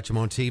 you can catch him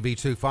on TV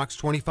too. Fox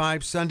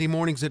 25, Sunday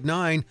mornings at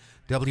 9,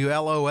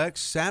 WLOX,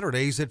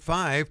 Saturdays at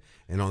 5,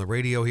 and on the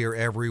radio here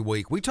every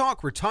week. We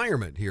talk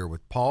retirement here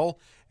with Paul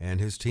and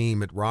his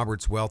team at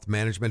Roberts Wealth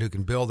Management, who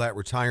can build that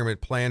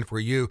retirement plan for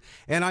you.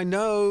 And I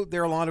know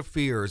there are a lot of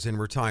fears in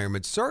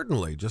retirement,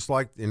 certainly, just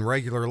like in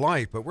regular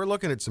life, but we're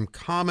looking at some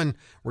common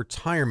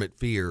retirement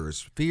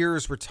fears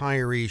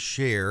retirees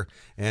share,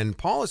 and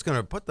Paul is going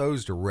to put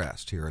those to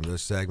rest here in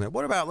this segment.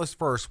 What about this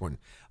first one?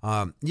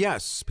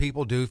 Yes,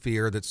 people do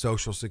fear that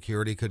Social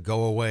Security could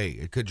go away.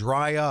 It could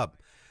dry up.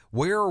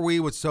 Where are we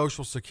with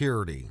Social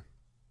Security?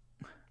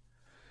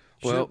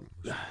 Well,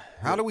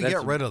 how do we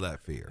get rid of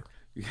that fear?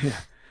 Yeah.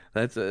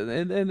 And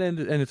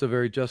it's a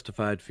very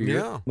justified fear.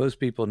 Yeah.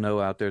 Most people know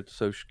out there that the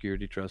Social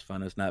Security Trust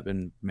Fund has not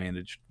been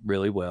managed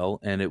really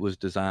well, and it was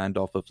designed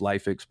off of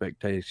life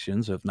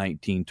expectations of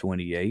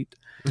 1928,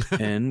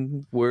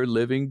 and we're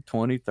living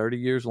 20, 30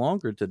 years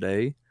longer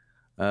today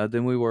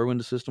than we were when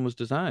the system was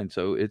designed.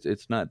 So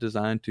it's not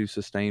designed to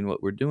sustain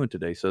what we're doing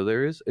today. So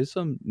there is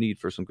some need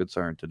for some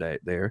concern today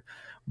there,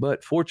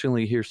 but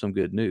fortunately, here's some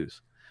good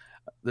news.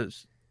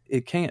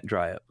 It can't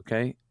dry up,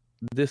 okay?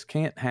 This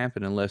can't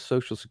happen unless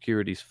Social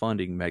Security's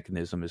funding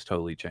mechanism is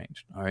totally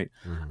changed. All right.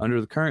 Mm-hmm. Under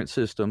the current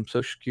system,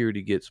 Social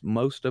Security gets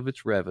most of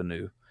its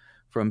revenue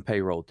from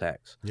payroll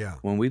tax. Yeah.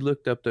 When we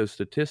looked up those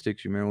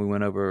statistics, you remember we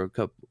went over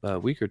a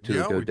week or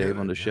two ago, Dave,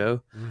 on the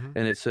show,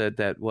 and it said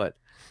that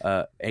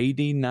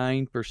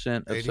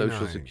 89% of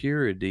Social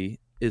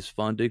Security is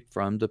funded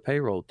from the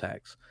payroll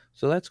tax.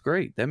 So that's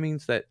great. That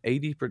means that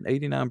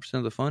 89%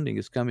 of the funding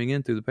is coming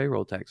in through the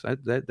payroll tax.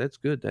 That's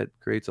good. That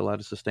creates a lot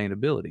of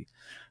sustainability.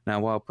 Now,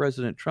 while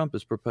President Trump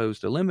has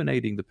proposed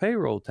eliminating the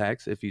payroll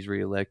tax if he's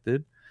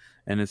reelected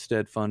and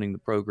instead funding the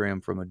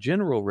program from a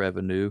general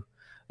revenue,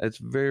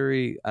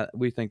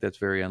 we think that's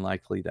very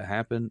unlikely to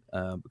happen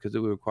because it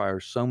would require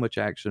so much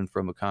action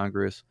from a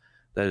Congress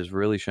that has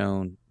really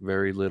shown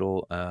very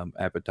little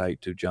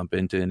appetite to jump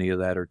into any of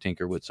that or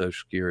tinker with Social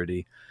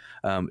Security.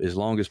 As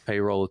long as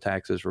payroll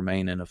taxes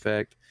remain in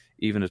effect,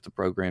 even if the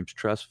program's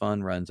trust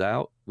fund runs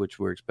out, which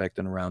we're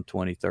expecting around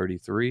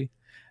 2033,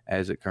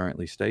 as it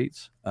currently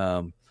states,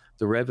 the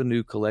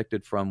revenue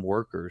collected from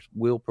workers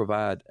will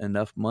provide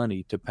enough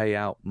money to pay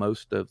out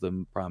most of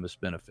the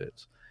promised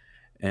benefits.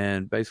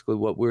 And basically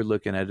what we're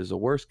looking at is a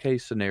worst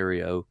case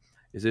scenario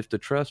is if the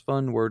trust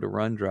fund were to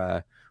run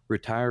dry,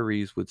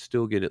 retirees would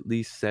still get at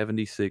least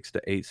 75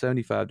 to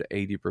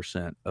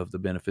 80% of the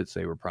benefits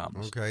they were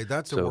promised. Okay,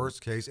 that's a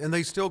worst case, and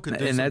they still could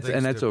do and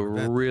that's a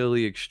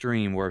really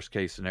extreme worst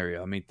case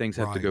scenario. I mean, things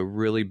have to go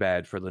really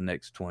bad for the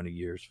next 20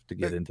 years to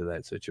get into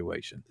that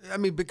situation. I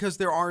mean, because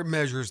there are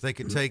measures they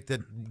can take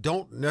that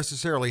don't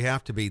necessarily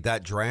have to be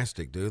that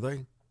drastic, do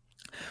they?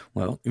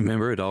 Well,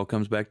 remember, it all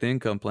comes back to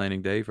income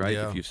planning, Dave, right?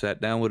 Yeah. If you've sat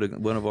down with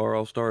one of our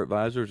all-star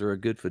advisors or a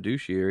good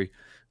fiduciary,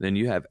 then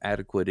you have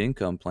adequate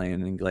income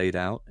planning laid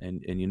out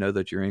and you know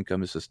that your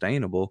income is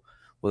sustainable.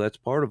 Well, that's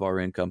part of our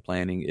income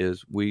planning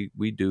is we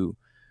do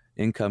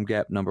income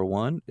gap number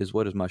one is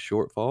what is my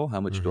shortfall?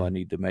 How much do I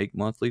need to make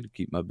monthly to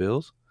keep my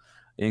bills?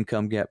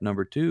 Income gap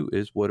number 2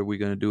 is, what are we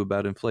going to do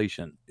about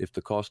inflation? If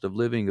the cost of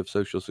living of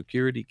Social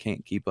Security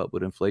can't keep up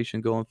with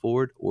inflation going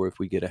forward, or if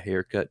we get a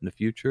haircut in the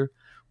future,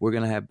 we're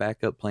going to have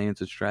backup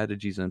plans and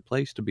strategies in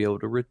place to be able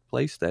to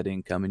replace that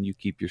income, and you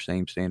keep your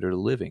same standard of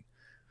living.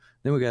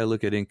 Then we got to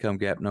look at income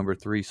gap number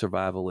 3,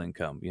 survival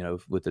income.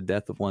 With the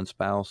death of one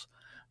spouse,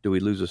 do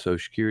we lose a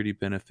Social Security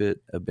benefit,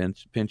 a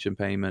pension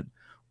payment?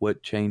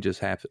 What changes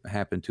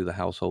happen to the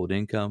household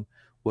income?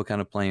 What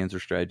kind of plans or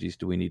strategies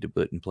do we need to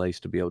put in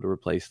place to be able to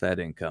replace that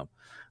income?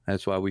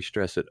 That's why we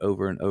stress it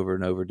over and over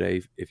and over,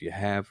 Dave. If you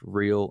have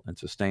real and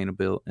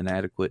sustainable and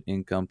adequate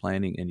income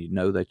planning, and you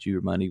know that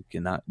you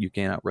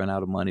cannot run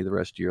out of money the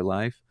rest of your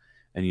life,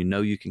 and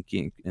you can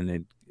keep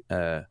and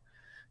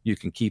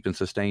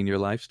sustain your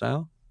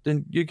lifestyle,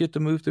 then you get to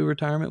move through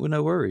retirement with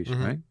no worries,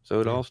 right? So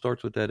it all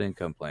starts with that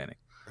income planning.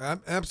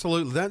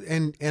 Absolutely.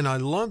 And I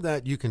love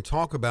that you can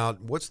talk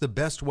about what's the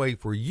best way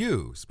for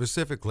you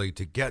specifically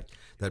to get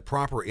that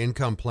proper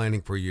income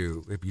planning for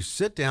you. If you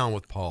sit down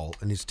with Paul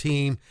and his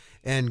team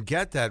and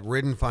get that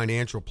written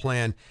financial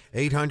plan,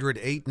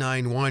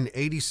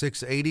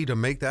 800-891-8680 to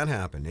make that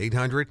happen.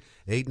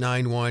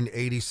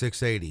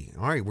 800-891-8680.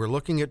 All right, we're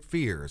looking at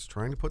fears,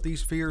 trying to put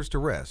these fears to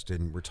rest.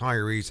 And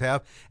retirees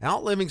have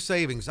outliving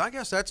savings. I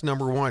guess that's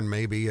number one,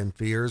 maybe, in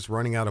fears,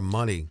 running out of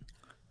money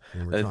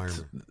in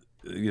retirement.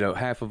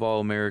 Half of all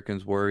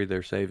Americans worry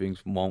their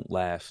savings won't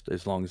last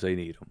as long as they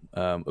need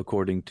them,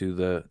 according to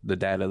the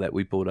data that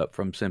we pulled up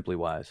from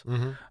SimplyWise.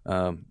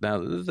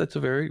 Now, that's a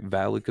very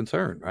valid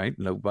concern, right?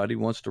 Nobody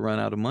wants to run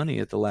out of money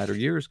at the latter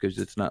years, because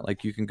it's not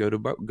like you can go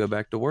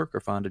back to work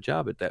or find a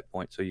job at that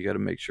point. So you got to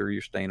make sure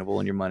you're sustainable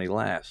and your money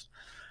lasts.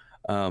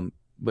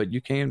 But you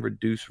can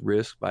reduce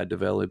risk by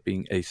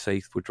developing a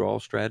safe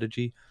withdrawal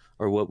strategy,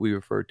 or what we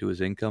refer to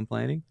as income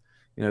planning.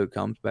 It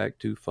comes back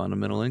to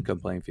fundamental income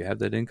planning. If you have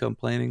that income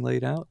planning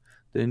laid out,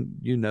 then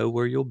you know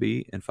where you'll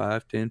be in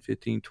 5, 10,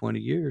 15, 20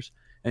 years,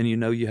 and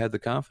you have the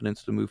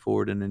confidence to move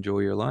forward and enjoy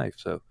your life.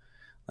 So,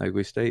 like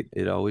we state,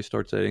 it always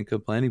starts at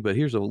income planning. But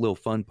here's a little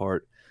fun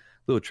part,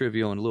 little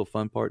trivial and a little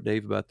fun part,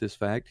 Dave, about this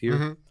fact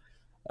here.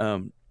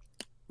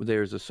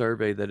 There's a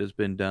survey that has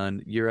been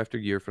done year after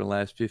year for the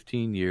last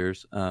 15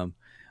 years on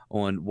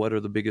what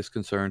are the biggest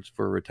concerns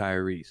for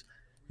retirees.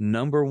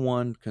 Number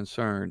one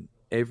concern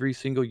every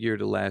single year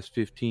the last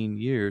 15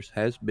 years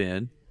has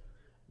been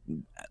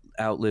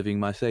outliving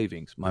my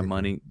savings, my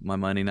money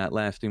not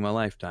lasting my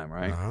lifetime,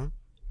 right?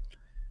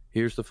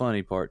 Here's the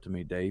funny part to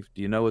me, Dave.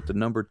 Do you know what the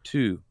number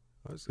 2,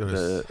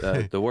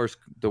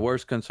 the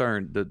worst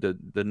concern,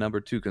 the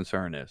number 2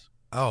 concern is?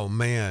 Oh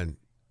man,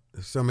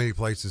 there's so many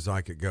places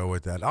I could go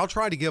with that. I'll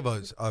try to give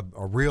a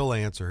real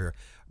answer here.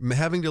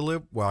 Having to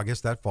live, well, I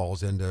guess that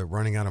falls into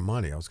running out of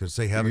money. I was going to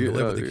say having to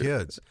live with the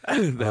kids.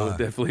 That would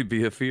definitely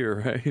be a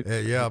fear, right?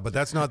 Yeah, but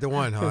that's not the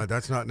one, huh?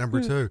 That's not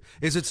number 2.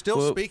 Is it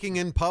still speaking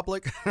in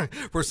public?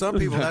 For some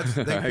people,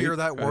 they fear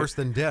that worse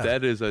than death.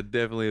 That is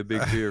definitely a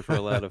big fear for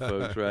a lot of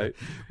folks, right?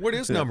 What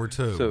is number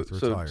 2?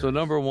 So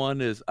number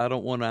 1 is, I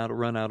don't want to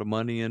run out of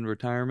money in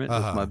retirement.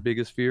 That's my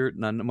biggest fear.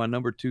 My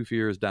number 2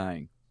 fear is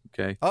dying.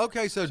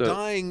 Okay, so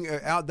dying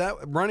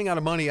running out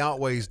of money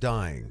outweighs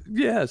dying.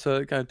 Yeah, so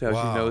it kind of tells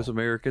you, as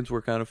Americans,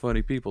 we're kind of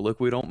funny people.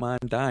 Look, we don't mind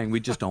dying. We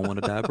just don't want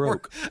to die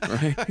broke,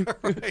 right?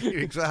 Right,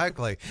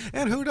 exactly.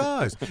 And who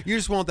does? You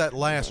just want that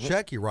last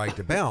check you write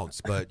to bounce,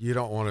 but you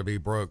don't want to be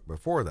broke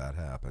before that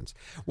happens.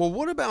 Well,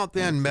 what about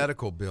then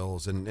medical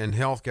bills and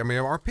health care? I mean,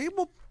 are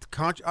people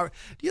do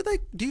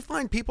you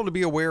find people to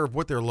be aware of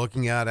what they're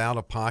looking at out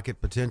of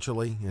pocket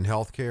potentially in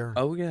health care?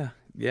 Oh, yeah.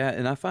 Yeah,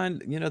 and I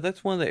find,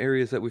 that's one of the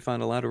areas that we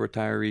find a lot of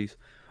retirees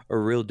are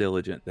real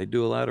diligent. They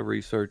do a lot of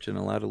research and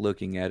a lot of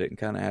looking at it and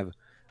kind of have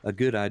a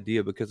good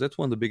idea, because that's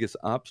one of the biggest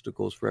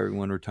obstacles for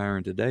everyone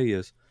retiring today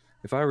is,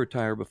 if I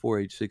retire before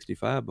age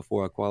 65,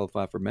 before I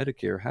qualify for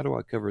Medicare, how do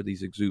I cover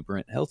these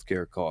exuberant health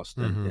care costs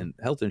and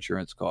health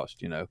insurance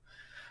costs,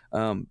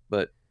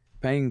 But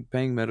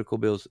paying medical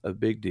bills a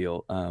big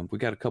deal. We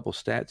got a couple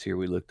stats here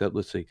we looked up.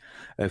 Let's see.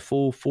 A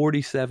full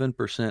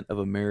 47% of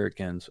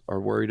Americans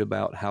are worried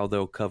about how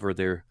they'll cover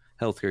their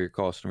healthcare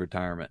costs in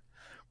retirement,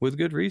 with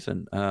good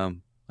reason. Like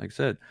I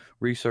said,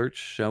 research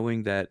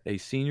showing that a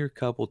senior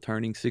couple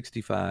turning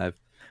 65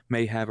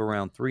 may have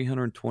around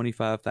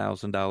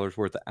 $325,000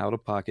 worth of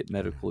out-of-pocket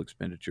medical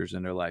expenditures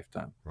in their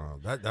lifetime. Wow,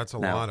 that's a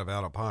lot of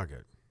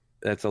out-of-pocket.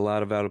 That's a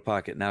lot of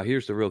out-of-pocket. Now,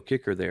 here's the real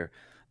kicker there.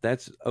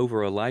 That's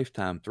over a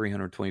lifetime,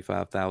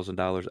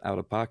 $325,000 out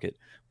of pocket.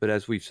 But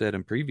as we've said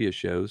in previous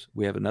shows,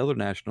 we have another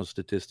national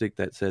statistic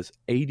that says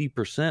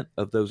 80%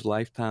 of those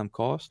lifetime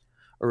costs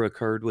are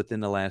occurred within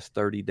the last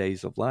 30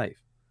 days of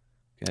life.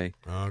 Okay.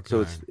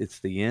 So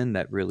it's the end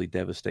that really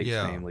devastates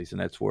families,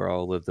 and that's where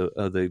all of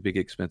the big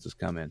expenses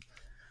come in.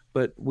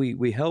 But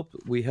we help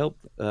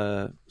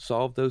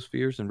solve those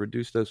fears and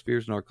reduce those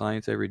fears in our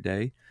clients every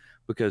day,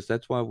 because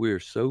that's why we're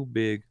so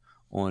big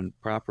on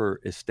proper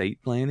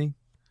estate planning,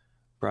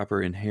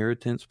 proper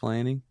inheritance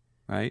planning,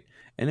 right?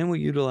 And then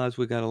we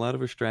got a lot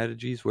of our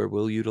strategies where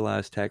we'll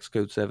utilize tax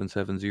code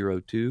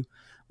 7702,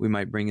 We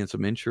might bring in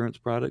some insurance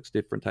products,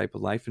 different type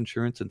of life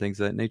insurance and things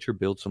of that nature,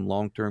 build some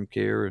long-term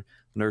care,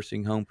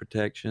 nursing home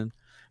protection.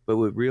 But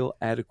with real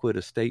adequate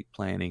estate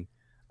planning,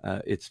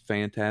 it's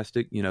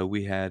fantastic.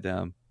 We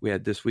had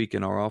this week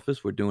in our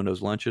office, we're doing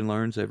those lunch and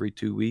learns every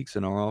 2 weeks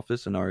in our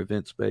office, in our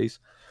event space.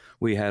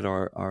 We had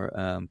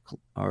our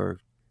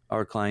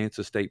client's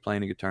estate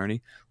planning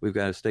attorney. We've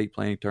got a estate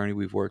planning attorney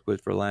we've worked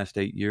with for the last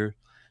 8 years,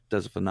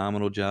 does a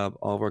phenomenal job.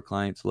 All of our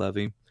clients love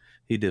him.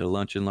 He did a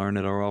lunch and learn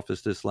at our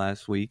office this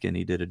last week, and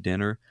he did a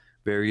dinner,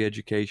 very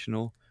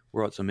educational,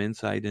 brought some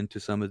insight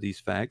into some of these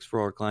facts for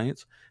our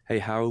clients. Hey,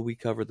 how do we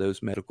cover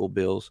those medical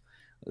bills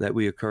that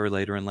we occur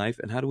later in life?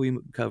 And how do we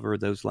cover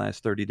those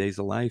last 30 days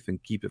of life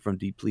and keep it from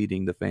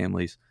depleting the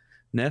family's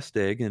nest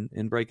egg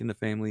and breaking the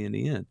family in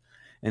the end?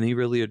 And he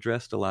really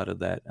addressed a lot of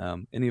that.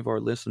 Any of our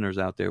listeners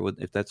out there,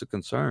 if that's a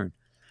concern,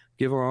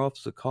 give our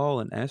office a call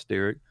and ask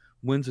Derek,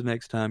 when's the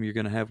next time you're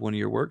going to have one of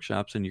your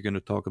workshops and you're going to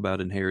talk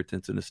about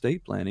inheritance and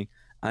estate planning?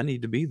 I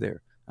need to be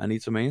there. I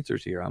need some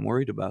answers here. I'm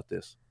worried about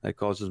this. That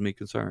causes me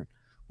concern.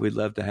 We'd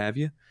love to have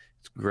you.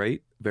 It's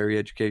great, very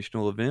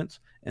educational events,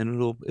 and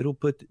it'll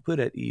put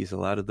at ease a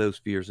lot of those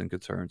fears and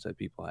concerns that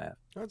people have.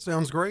 That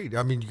sounds great.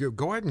 I mean,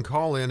 go ahead and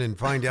call in and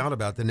find out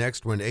about the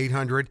next one,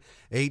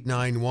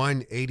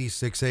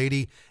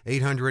 800-891-8680,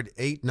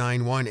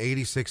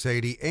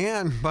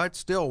 800-891-8680. But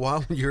still,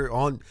 while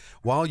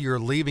you're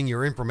leaving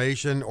your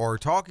information or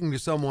talking to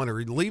someone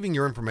or leaving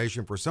your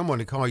information for someone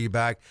to call you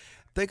back,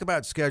 think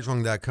about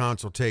scheduling that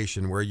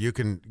consultation where you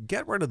can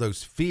get rid of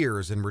those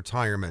fears in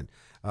retirement.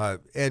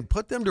 And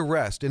put them to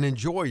rest and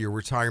enjoy your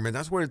retirement.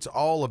 That's what it's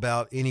all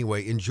about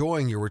anyway,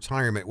 enjoying your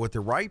retirement. With the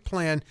right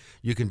plan,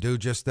 you can do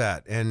just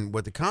that. And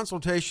with the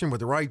consultation with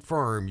the right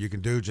firm, you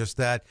can do just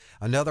that.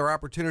 Another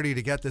opportunity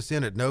to get this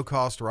in at no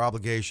cost or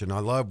obligation. I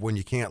love when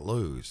you can't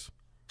lose.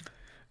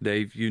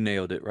 Dave, you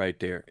nailed it right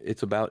there.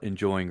 It's about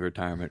enjoying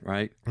retirement,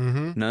 right?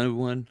 Mm-hmm. No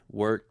one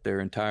worked their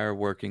entire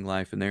working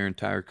life and their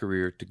entire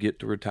career to get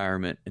to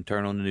retirement and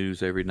turn on the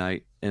news every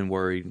night and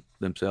worry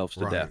themselves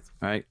to death,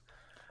 right?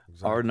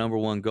 Exactly. Our number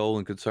one goal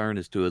and concern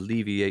is to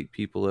alleviate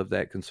people of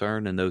that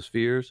concern and those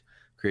fears,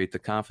 create the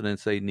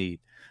confidence they need.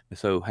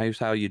 So here's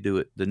how you do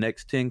it. The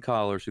next 10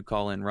 callers who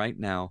call in right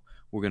now,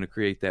 we're going to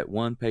create that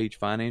one-page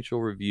financial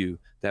review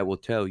that will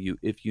tell you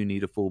if you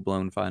need a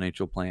full-blown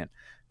financial plan.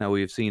 Now, we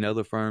have seen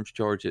other firms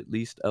charge at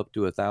least up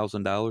to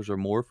 $1,000 or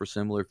more for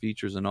similar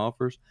features and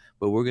offers,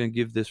 but we're going to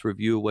give this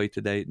review away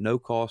today, no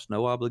cost,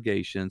 no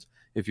obligations,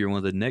 if you're one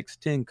of the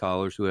next 10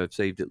 callers who have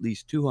saved at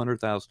least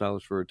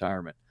 $200,000 for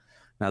retirement.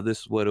 Now, this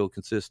is what it'll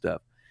consist of.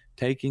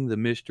 Taking the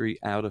mystery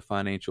out of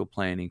financial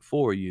planning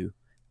for you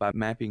by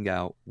mapping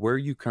out where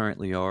you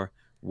currently are,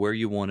 where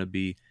you want to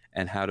be,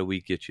 and how do we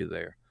get you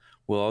there.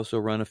 We'll also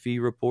run a fee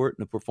report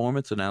and a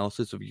performance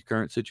analysis of your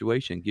current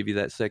situation, give you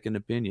that second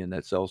opinion.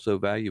 That's also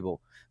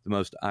valuable. The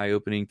most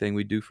eye-opening thing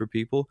we do for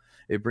people,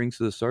 it brings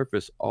to the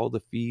surface all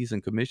the fees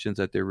and commissions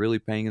that they're really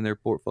paying in their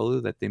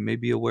portfolio that they may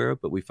be aware of,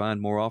 but we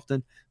find more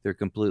often they're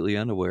completely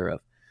unaware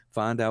of.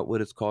 Find out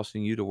what it's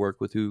costing you to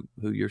work with who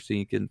you're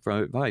seeking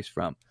advice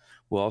from.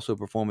 We'll also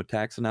perform a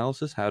tax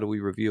analysis. How do we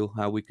reveal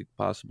how we could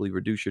possibly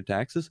reduce your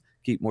taxes,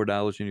 keep more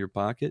dollars in your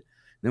pocket?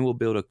 Then we'll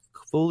build a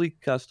fully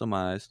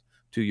customized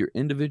to your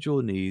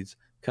individual needs,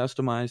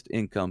 customized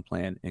income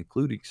plan,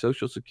 including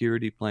Social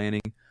Security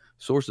planning,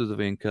 sources of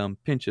income,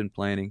 pension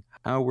planning,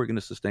 how we're going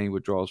to sustain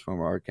withdrawals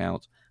from our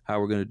accounts, how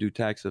we're going to do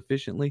tax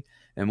efficiently,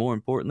 and more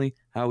importantly,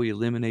 how we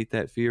eliminate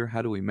that fear.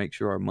 How do we make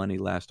sure our money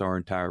lasts our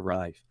entire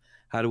life?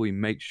 How do we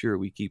make sure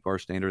we keep our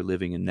standard of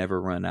living and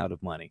never run out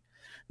of money?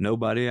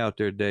 Nobody out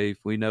there, Dave,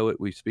 we know it.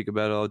 We speak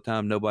about it all the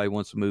time. Nobody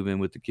wants to move in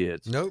with the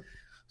kids. Nope.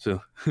 So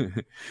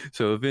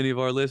if any of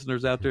our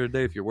listeners out there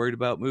today, if you're worried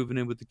about moving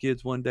in with the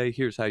kids one day,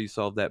 here's how you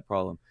solve that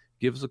problem.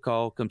 Give us a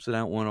call, come sit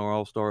down with one of our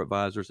All-Star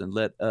advisors, and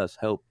let us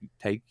help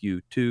take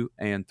you to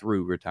and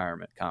through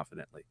retirement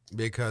confidently.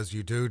 Because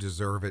you do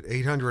deserve it.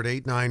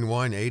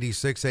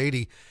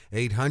 800-891-8680,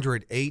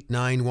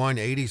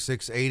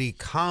 800-891-8680.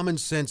 Common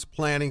sense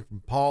planning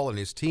from Paul and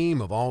his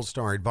team of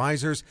All-Star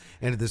advisors,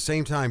 and at the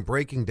same time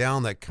breaking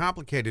down that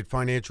complicated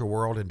financial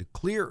world into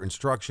clear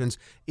instructions,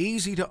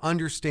 easy to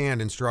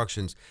understand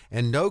instructions,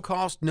 and no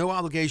cost, no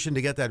obligation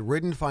to get that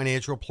written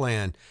financial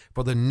plan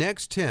for the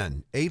next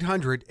 10.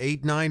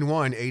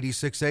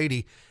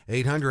 800-891-8680,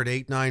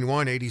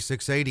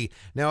 800-891-8680.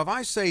 Now, if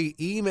I say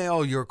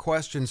email your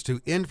questions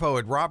to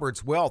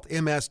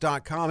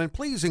info@robertswealthms.com, and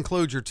please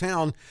include your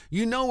town,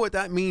 you know what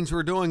that means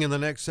we're doing in the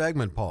next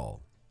segment,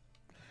 Paul.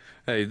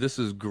 Hey, this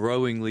is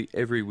growingly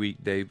every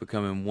weekday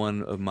becoming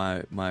one of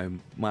my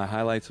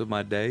highlights of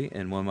my day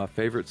and one of my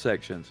favorite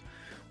sections.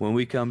 When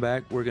we come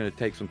back, we're going to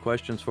take some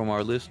questions from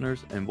our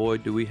listeners, and boy,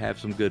 do we have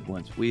some good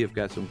ones. We have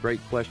got some great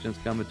questions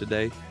coming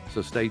today,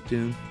 so stay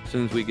tuned. As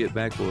soon as we get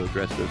back, we'll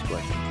address those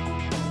questions.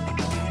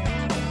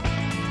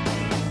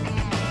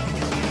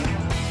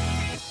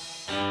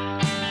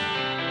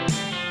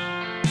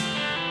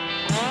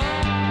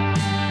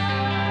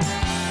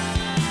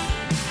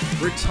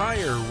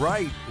 Retire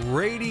Right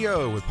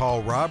Radio with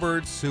Paul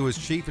Roberts, who is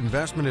Chief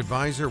Investment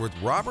Advisor with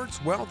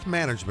Roberts Wealth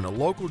Management, a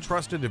local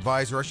trusted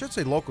advisor. I should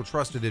say local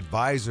trusted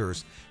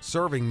advisors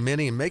serving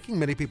many and making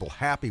many people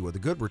happy with a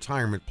good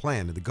retirement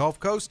plan in the Gulf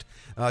Coast.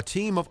 A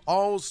team of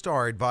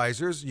all-star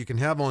advisors you can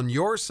have on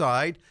your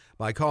side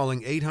by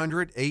calling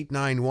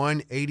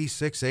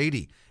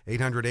 800-891-8680.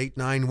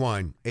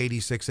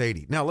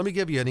 800-891-8680. Now, let me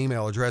give you an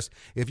email address.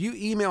 If you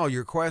email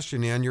your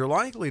question in, you're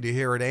likely to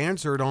hear it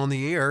answered on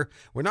the air.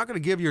 We're not going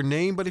to give your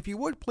name, but if you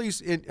would, please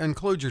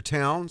include your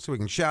town so we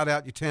can shout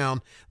out your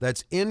town.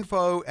 That's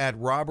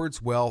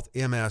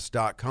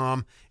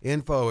info@robertswealthms.com,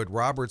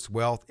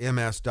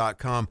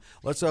 info@robertswealthms.com.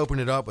 Let's open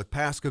it up with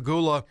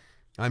Pascagoula.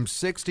 I'm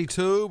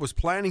 62, was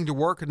planning to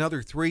work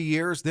another 3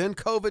 years, then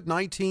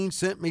COVID-19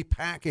 sent me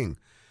packing.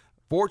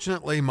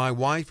 Fortunately, my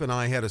wife and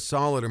I had a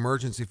solid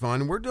emergency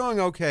fund, and we're doing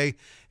okay.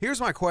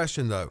 Here's my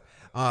question, though.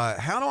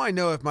 How do I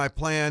know if my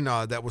plan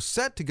that was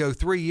set to go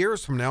 3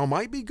 years from now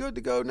might be good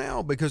to go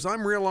now? Because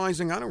I'm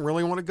realizing I don't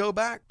really want to go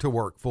back to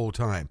work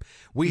full-time.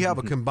 We have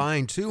a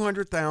combined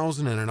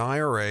 $200,000 in an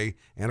IRA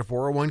and a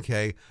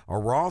 401k, a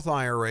Roth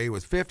IRA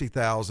with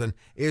 $50,000.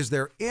 Is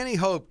there any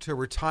hope to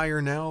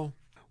retire now?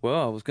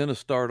 Well, I was going to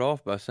start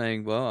off by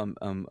saying, well,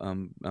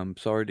 I'm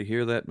sorry to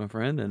hear that, my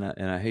friend, and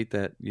I hate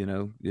that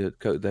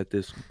that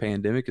this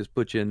pandemic has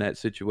put you in that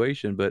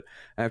situation. But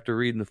after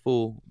reading the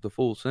full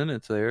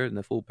sentence there and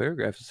the full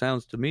paragraph, it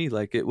sounds to me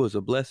like it was a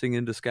blessing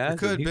in disguise. It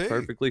could and he's be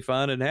perfectly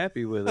fine and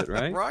happy with it,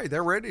 right? Right.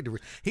 They're ready to.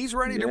 He's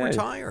ready to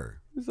retire.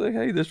 It's like,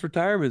 hey, this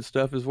retirement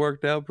stuff has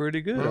worked out pretty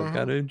good. I'm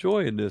kind of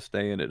enjoying this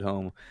staying at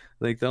home.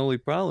 I think the only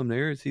problem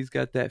there is he's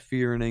got that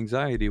fear and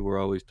anxiety we're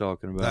always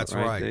talking about. That's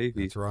right, Dave?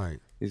 That's right.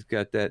 He's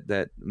got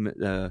that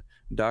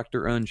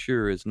Dr.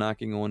 Unsure is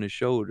knocking on his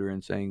shoulder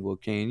and saying, well,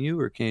 can you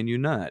or can you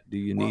not? Do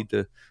you need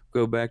to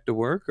go back to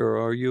work or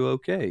are you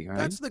okay? Right?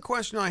 That's the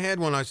question I had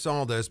when I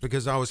saw this,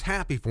 because I was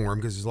happy for him,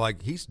 because it's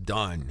like he's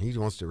done. He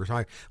wants to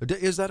retire.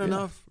 Is that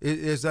enough?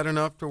 Is that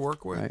enough to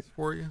work with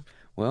for you?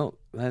 Well,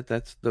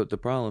 that's the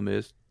problem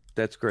is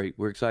that's great.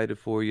 We're excited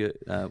for you.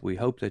 We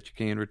hope that you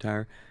can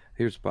retire.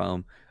 Here's the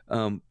problem.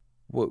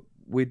 What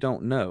we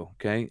don't know,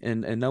 okay?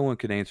 And no one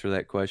can answer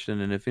that question.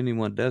 And if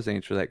anyone does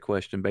answer that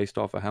question based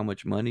off of how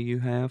much money you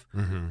have,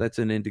 that's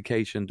an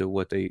indication to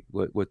what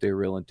their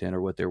real intent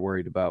or what they're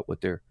worried about,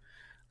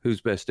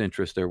 whose best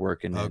interest they're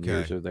working in,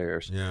 yours or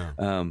theirs. Yeah.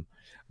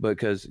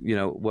 Because,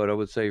 what I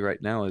would say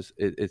right now is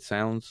it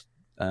sounds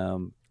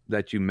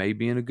that you may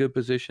be in a good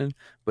position,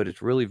 but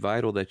it's really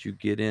vital that you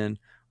get in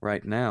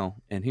right now.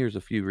 And here's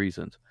a few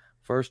reasons.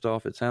 First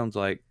off, it sounds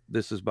like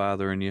this is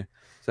bothering you.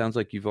 Sounds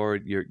like you've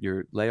already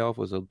your layoff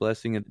was a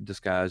blessing in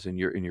disguise, and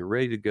you're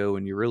ready to go,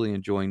 and you're really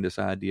enjoying this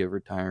idea of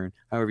retiring.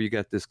 However, you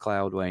got this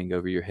cloud weighing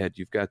over your head.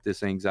 You've got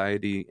this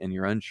anxiety, and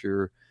you're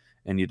unsure,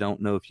 and you don't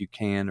know if you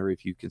can or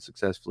if you can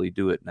successfully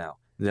do it now.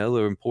 The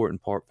other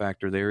important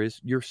factor there is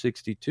you're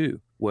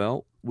 62.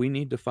 Well, we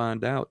need to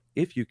find out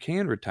if you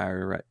can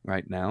retire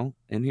right now,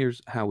 and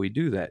here's how we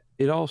do that.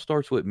 It all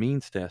starts with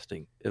means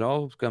testing. It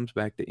all comes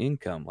back to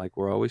income, like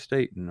we're always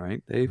stating,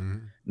 right, Dave?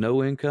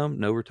 No income,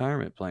 no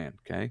retirement plan,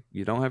 okay?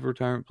 You don't have a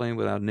retirement plan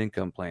without an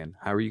income plan.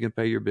 How are you going to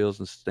pay your bills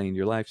and sustain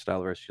your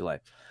lifestyle the rest of your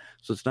life?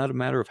 So it's not a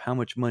matter of how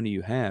much money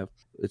you have.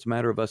 It's a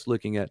matter of us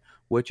looking at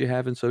what you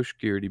have in Social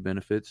Security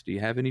benefits. Do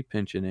you have any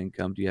pension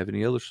income? Do you have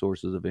any other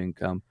sources of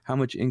income? How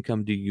much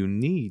income do you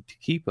need to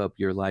keep up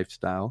your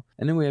lifestyle?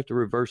 And then we have to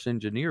reverse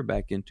engineer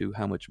back into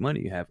how much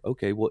money you have.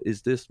 Okay, well,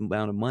 is this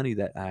amount of money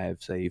that I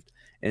have saved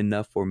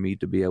enough for me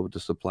to be able to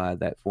supply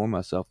that for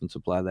myself and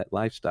supply that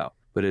lifestyle?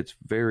 But it's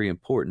very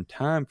important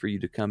time for you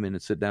to come in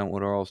and sit down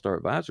with our All-Star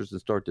Advisors and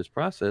start this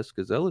process,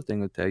 because the other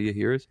thing I'll tell you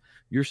here is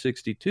you're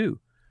 62.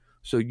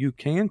 So you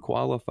can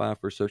qualify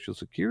for Social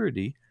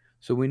Security.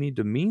 So we need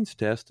to means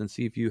test and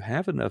see if you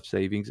have enough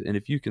savings and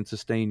if you can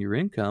sustain your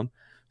income.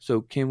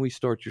 So can we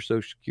start your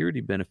Social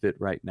Security benefit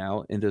right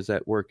now? And does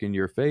that work in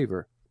your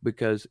favor?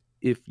 Because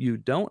if you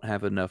don't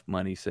have enough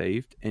money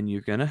saved and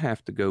you're going to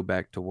have to go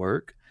back to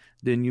work,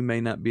 then you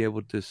may not be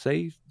able to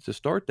save to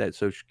start that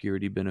Social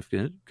Security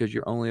benefit, because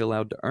you're only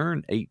allowed to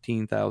earn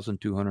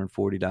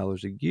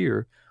 $18,240 a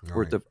year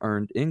worth of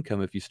earned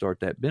income if you start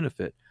that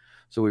benefit.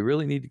 So we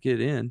really need to get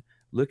in,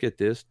 look at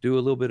this, do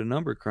a little bit of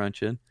number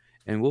crunching,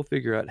 and we'll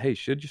figure out, hey,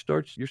 should you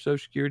start your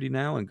Social Security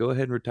now and go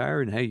ahead and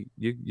retire? And hey,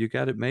 you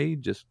got it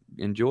made, just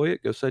enjoy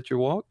it, go set your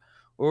walk.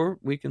 Or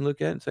we can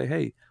look at it and say,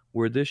 hey,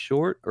 we're this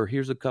short, or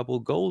here's a couple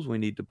of goals we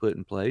need to put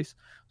in place.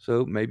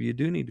 So maybe you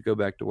do need to go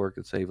back to work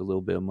and save a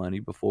little bit of money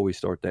before we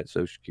start that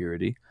Social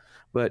Security.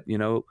 But,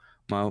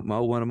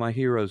 one of my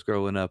heroes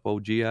growing up,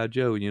 old G.I.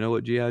 Joe, you know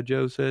what G.I.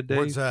 Joe said, Dave?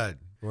 What's that?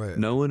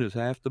 Knowing is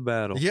half the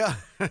battle. Yeah,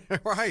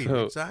 right.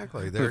 So,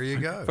 exactly. There you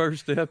go.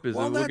 First step is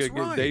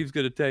right. Dave's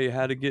going to tell you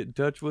how to get in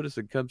touch with us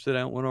and come sit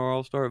down with one of our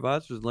All-Star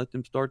Advisors and let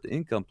them start the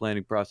income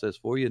planning process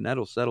for you. And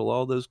that'll settle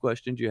all those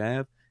questions you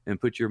have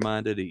and put your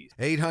mind at ease.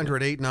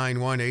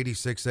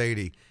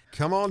 800-891-8680.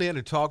 Come on in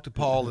and talk to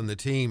Paul and the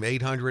team.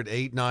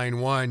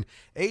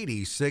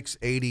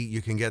 800-891-8680.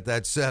 You can get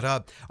that set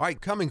up. All right,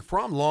 coming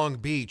from Long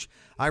Beach,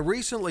 I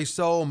recently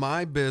sold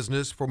my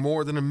business for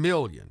more than $1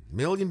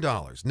 million.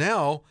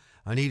 Now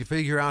I need to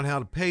figure out how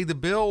to pay the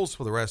bills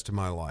for the rest of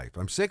my life.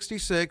 I'm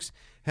 66,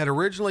 had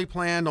originally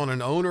planned on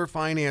an owner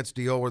finance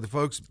deal where the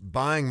folks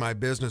buying my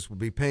business would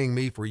be paying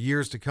me for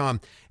years to come,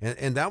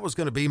 and that was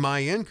going to be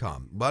my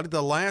income. But at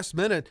the last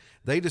minute,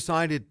 they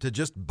decided to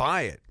just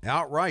buy it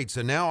outright.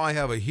 So now I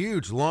have a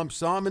huge lump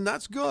sum, and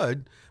that's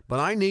good, but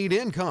I need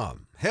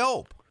income.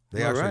 Help.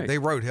 They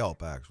wrote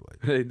help, actually.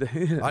 I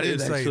didn't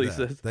say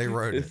that. They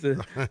wrote it.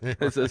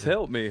 It says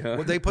help me, huh?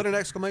 Well, they put an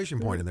exclamation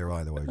point in there,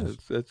 by the way.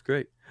 That's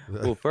great.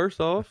 Well,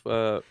 first off,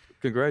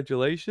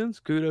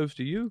 congratulations. Kudos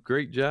to you.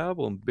 Great job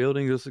on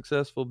building a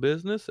successful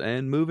business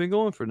and moving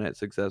on from that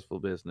successful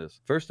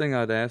business. First thing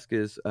I'd ask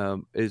is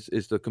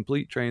the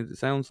complete it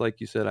sounds like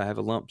you said I have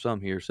a lump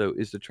sum here. So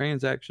is the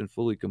transaction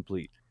fully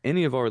complete?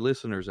 Any of our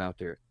listeners out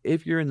there,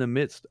 if you're in the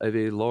midst of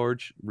a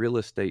large real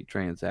estate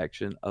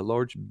transaction, a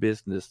large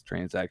business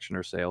transaction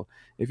or sale,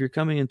 if you're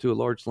coming into a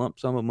large lump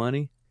sum of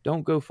money,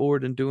 don't go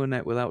forward in doing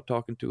that without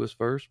talking to us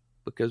first,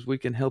 because we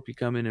can help you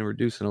come in and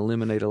reduce and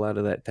eliminate a lot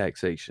of that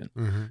taxation.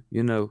 Mm-hmm.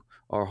 You know,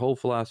 our whole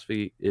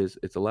philosophy is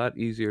it's a lot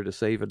easier to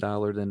save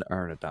 $1 than to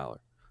earn $1.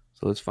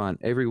 So let's find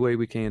every way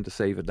we can to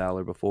save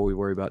 $1 before we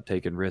worry about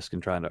taking risk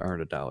and trying to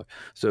earn $1.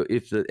 So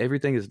if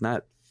everything is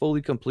not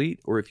fully complete,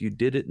 or if you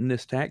did it in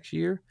this tax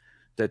year,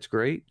 that's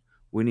great.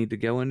 We need to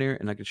go in there,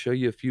 and I can show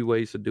you a few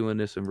ways of doing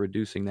this and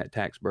reducing that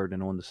tax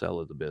burden on the sale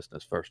of the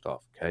business, first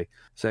off, okay?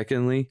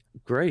 Secondly,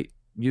 great.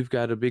 You've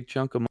got a big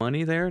chunk of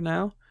money there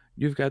now.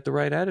 You've got the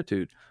right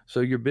attitude. So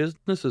your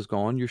business is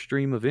gone. Your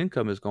stream of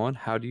income is gone.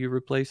 How do you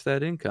replace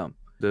that income?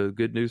 The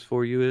good news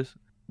for you is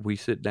we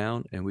sit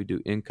down and we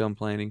do income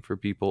planning for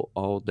people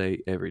all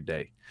day, every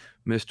day.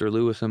 Mr.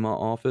 Lewis in my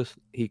office,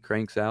 he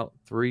cranks out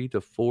 3 to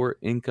 4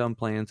 income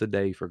plans a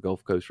day for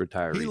Gulf Coast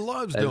retirees. He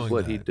loves doing that. That's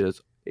what he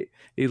does.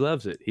 He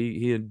loves it.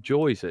 He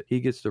enjoys it.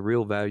 He gets the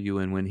real value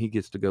in when he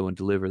gets to go and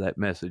deliver that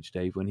message,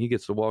 Dave. When he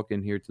gets to walk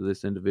in here to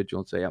this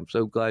individual and say, I'm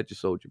so glad you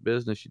sold your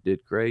business. You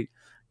did great.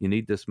 You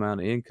need this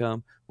amount of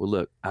income. Well,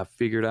 look, I've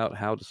figured out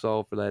how to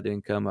solve for that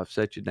income. I've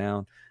set you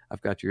down.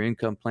 I've got your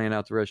income plan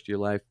out the rest of your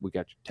life. We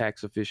got your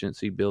tax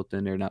efficiency built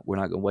in there. We're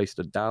not going to waste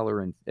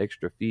 $1 in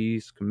extra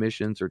fees,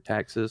 commissions, or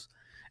taxes.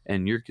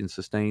 And you can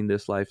sustain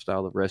this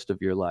lifestyle the rest of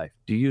your life.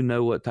 Do you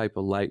know what type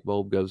of light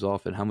bulb goes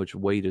off and how much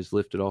weight is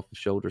lifted off the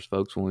shoulders,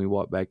 folks, when we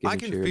walk back in the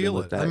chair? I can feel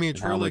it. I mean,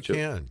 it really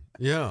can.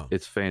 Yeah.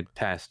 It's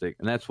fantastic.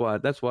 And that's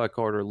why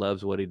Carter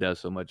loves what he does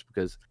so much,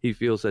 because he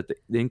feels that the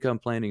income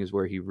planning is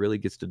where he really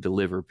gets to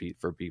deliver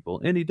for people.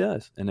 And he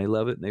does. And they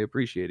love it and they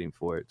appreciate him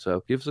for it.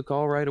 So give us a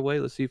call right away.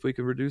 Let's see if we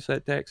can reduce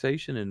that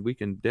taxation, and we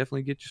can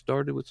definitely get you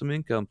started with some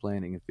income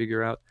planning and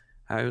figure out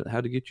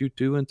how to get you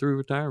to and through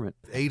retirement.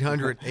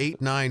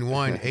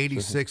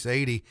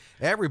 800-891-8680.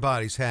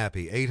 Everybody's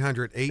happy.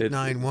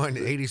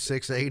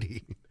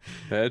 800-891-8680.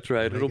 That's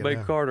right. It'll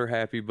make Carter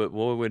happy, but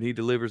boy, when he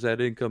delivers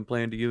that income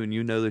plan to you and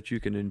you know that you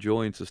can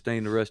enjoy and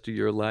sustain the rest of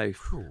your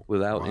life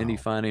without any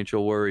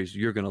financial worries,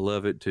 you're going to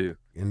love it too.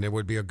 And it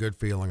would be a good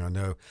feeling, I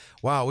know.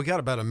 Wow, we got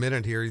about a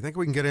minute here. You think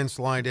we can get in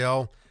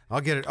Slidell? I'll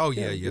get it. Oh,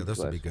 yeah, this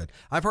will be good.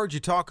 I've heard you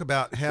talk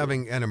about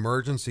having an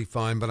emergency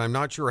fund, but I'm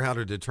not sure how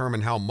to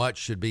determine how much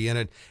should be in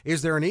it.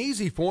 Is there an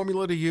easy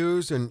formula to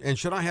use, and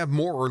should I have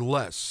more or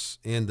less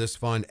in this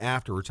fund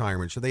after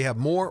retirement? Should they have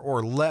more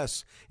or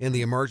less in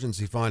the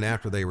emergency fund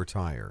after they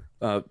retire?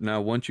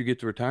 Now, once you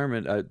get to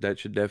retirement, that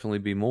should definitely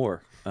be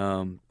more.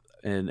 And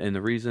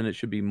the reason it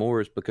should be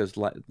more is because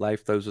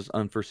life throws us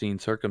unforeseen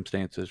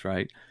circumstances,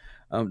 right?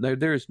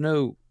 There is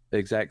no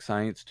exact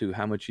science to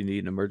how much you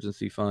need an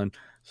emergency fund.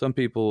 Some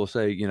people will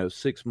say,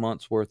 6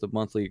 months worth of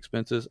monthly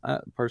expenses.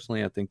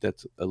 Personally, I think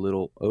that's a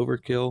little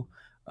overkill.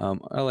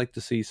 I like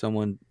to see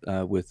someone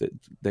with it.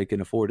 They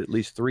can afford at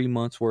least 3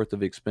 months worth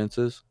of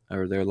expenses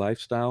or their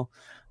lifestyle.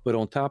 But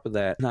on top of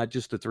that, not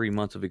just the 3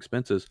 months of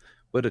expenses,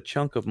 but a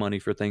chunk of money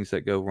for things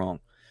that go wrong.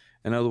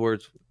 In other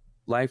words,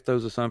 life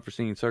throws us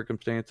unforeseen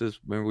circumstances.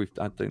 Remember,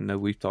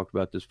 we've talked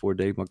about this before,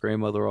 Dave. My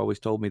grandmother always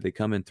told me they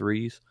come in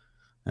threes.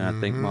 And I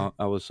think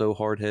I was so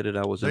hard-headed.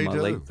 I was in my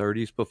late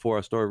 30s before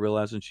I started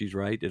realizing she's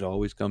right. It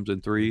always comes in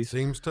threes. It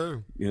seems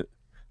to.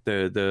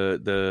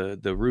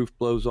 The roof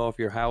blows off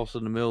your house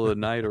in the middle of the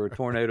night, or a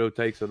tornado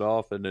takes it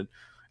off, and it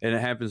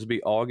happens to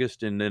be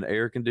August, and then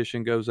air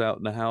conditioning goes out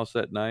in the house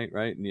that night,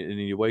 right? And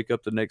you wake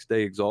up the next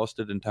day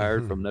exhausted and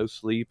tired from no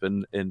sleep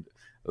and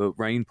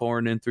rain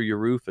pouring in through your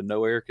roof and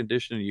no air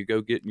conditioning. You go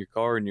get in your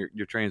car and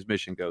your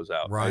transmission goes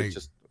out. Right. It's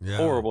just a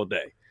horrible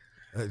day.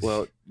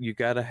 Well, you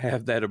got to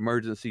have that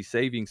emergency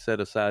savings set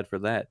aside for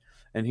that.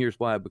 And here's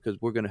why, because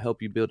we're going to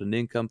help you build an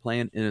income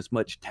plan in as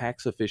much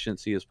tax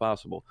efficiency as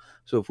possible.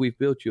 So if we've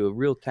built you a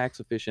real tax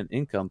efficient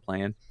income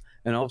plan,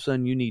 and all of a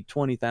sudden you need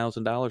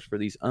 $20,000 for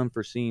these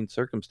unforeseen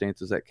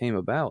circumstances that came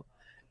about,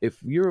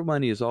 if your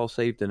money is all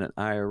saved in an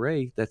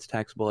IRA, that's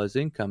taxable as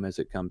income as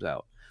it comes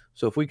out.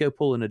 So if we go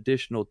pull an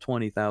additional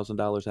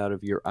 $20,000 out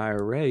of your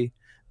IRA,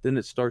 then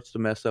it starts to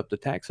mess up the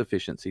tax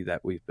efficiency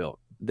that we've built.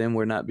 Then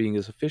we're not being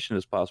as efficient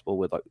as possible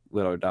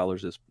with our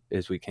dollars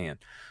as we can.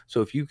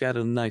 So if you've got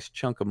a nice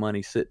chunk of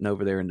money sitting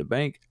over there in the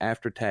bank,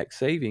 after tax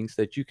savings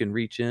that you can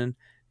reach in,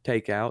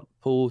 take out,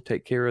 pull,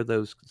 take care of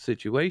those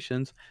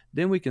situations,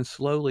 then we can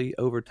slowly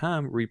over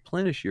time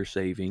replenish your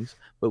savings,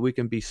 but we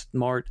can be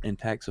smart and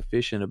tax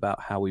efficient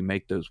about how we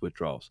make those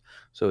withdrawals.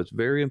 So it's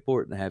very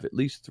important to have at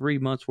least 3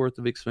 months worth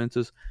of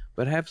expenses,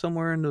 but have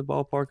somewhere in the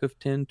ballpark of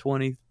 10,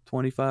 20,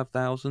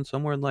 25,000,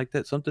 somewhere like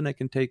that, something that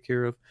can take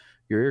care of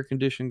your air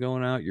conditioning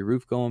going out, your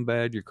roof going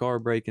bad, your car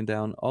breaking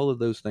down, all of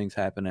those things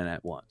happening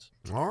at once.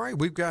 All right,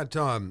 we've got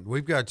time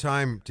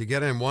to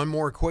get in one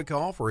more quick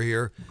offer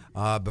here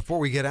before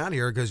we get out of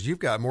here, because you've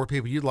got more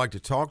people you'd like to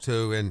talk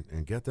to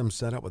and get them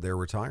set up with their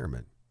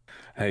retirement.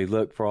 Hey,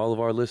 look, for all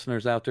of our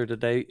listeners out there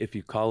today, if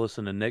you call us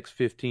in the next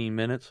 15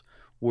 minutes,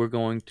 we're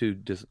going to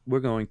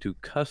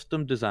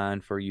custom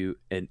design for you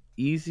an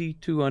easy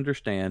to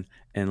understand,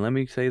 and let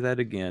me say that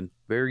again,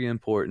 very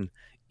important,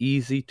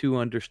 easy to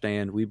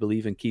understand. We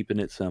believe in keeping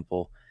it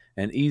simple.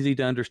 An easy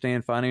to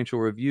understand financial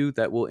review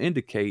that will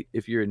indicate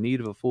if you're in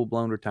need of a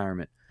full-blown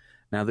retirement.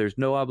 Now, there's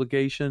no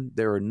obligation.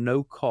 There are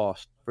no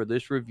costs for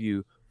this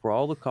review for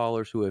all the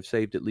callers who have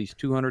saved at least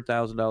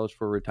 $200,000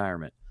 for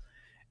retirement.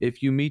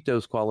 If you meet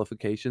those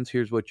qualifications,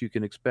 here's what you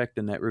can expect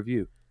in that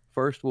review.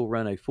 First, we'll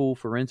run a full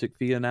forensic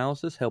fee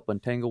analysis, help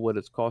untangle what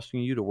it's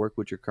costing you to work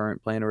with your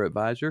current plan or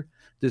advisor.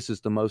 This is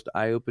the most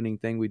eye-opening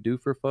thing we do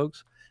for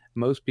folks.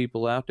 Most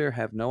people out there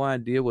have no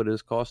idea what it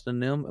is costing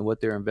them and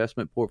what their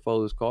investment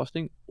portfolio is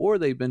costing, or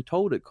they've been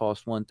told it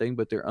costs one thing,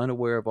 but they're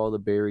unaware of all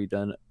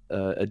the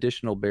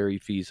additional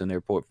buried fees in their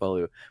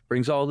portfolio.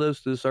 Brings all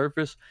those to the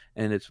surface,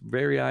 and it's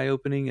very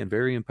eye-opening and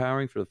very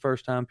empowering. For the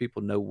first time,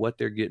 people know what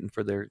they're getting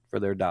for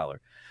their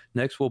dollar.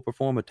 Next, we'll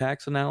perform a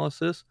tax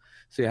analysis,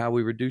 see how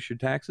we reduce your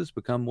taxes,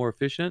 become more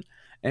efficient,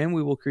 and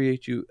we will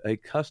create you a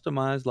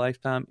customized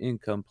lifetime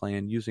income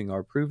plan using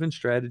our proven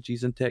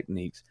strategies and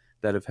techniques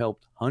that have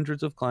helped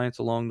hundreds of clients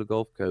along the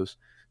Gulf Coast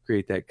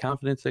create that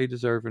confidence they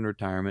deserve in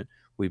retirement.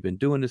 We've been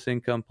doing this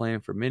income plan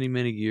for many,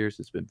 many years.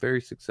 It's been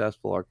very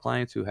successful. Our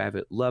clients who have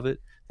it love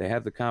it. They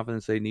have the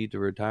confidence they need to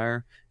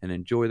retire and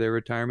enjoy their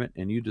retirement,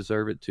 and you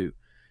deserve it too.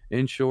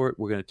 In short,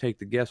 we're going to take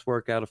the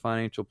guesswork out of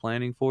financial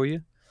planning for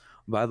you.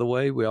 By the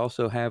way, we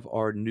also have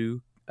our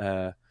new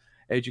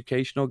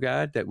educational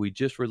guide that we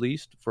just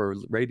released for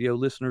radio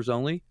listeners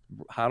only,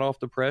 hot off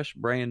the press,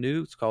 brand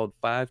new. It's called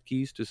 5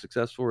 Keys to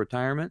Successful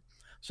Retirement.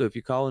 So if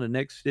you call in the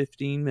next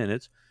 15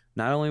 minutes,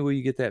 not only will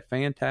you get that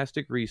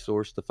fantastic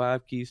resource, the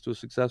 5 Keys to a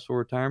Successful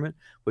Retirement,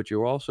 but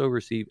you'll also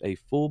receive a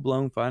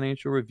full-blown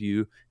financial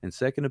review and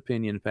second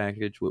opinion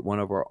package with one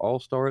of our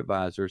all-star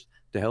advisors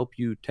to help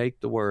you take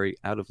the worry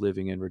out of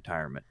living in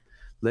retirement.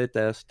 Let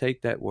us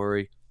take that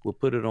worry. We'll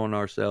put it on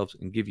ourselves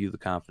and give you the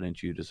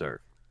confidence you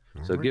deserve.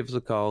 So give us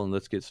a call and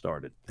let's get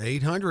started.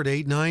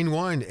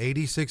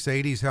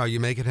 800-891-8680 is how you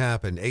make it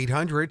happen.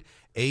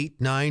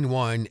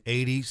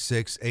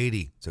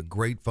 800-891-8680. It's a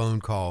great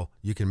phone call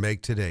you can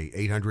make today.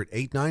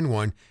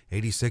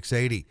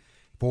 800-891-8680.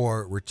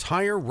 For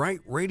Retire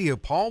Right Radio,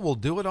 Paul will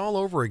do it all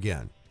over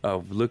again.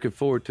 Oh, looking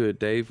forward to it,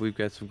 Dave. We've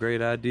got some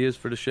great ideas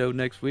for the show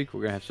next week. We're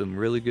going to have some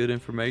really good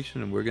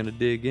information, and we're going to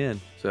dig in.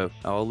 So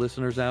all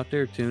listeners out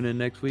there, tune in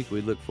next week.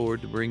 We look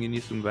forward to bringing you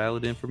some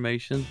valid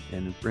information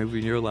and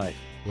improving your life.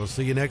 We'll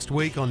see you next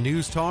week on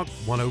News Talk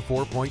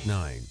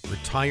 104.9,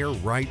 Retire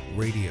Right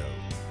Radio.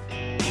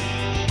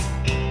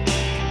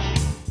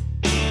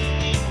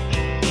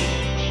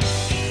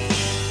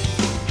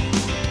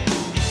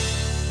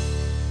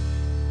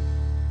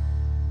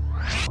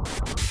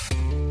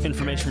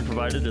 Information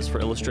provided is for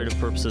illustrative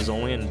purposes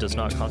only and does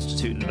not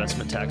constitute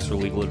investment, tax, or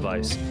legal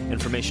advice.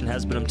 Information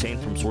has been obtained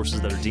from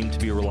sources that are deemed to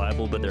be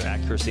reliable, but their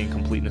accuracy and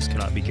completeness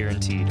cannot be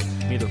guaranteed.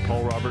 Neither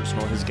Paul Roberts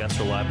nor his guests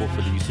are liable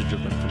for the usage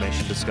of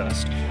information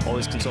discussed.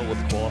 Always consult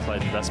with a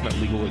qualified investment,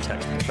 legal, or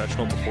tax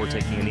professional before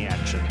taking any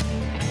action.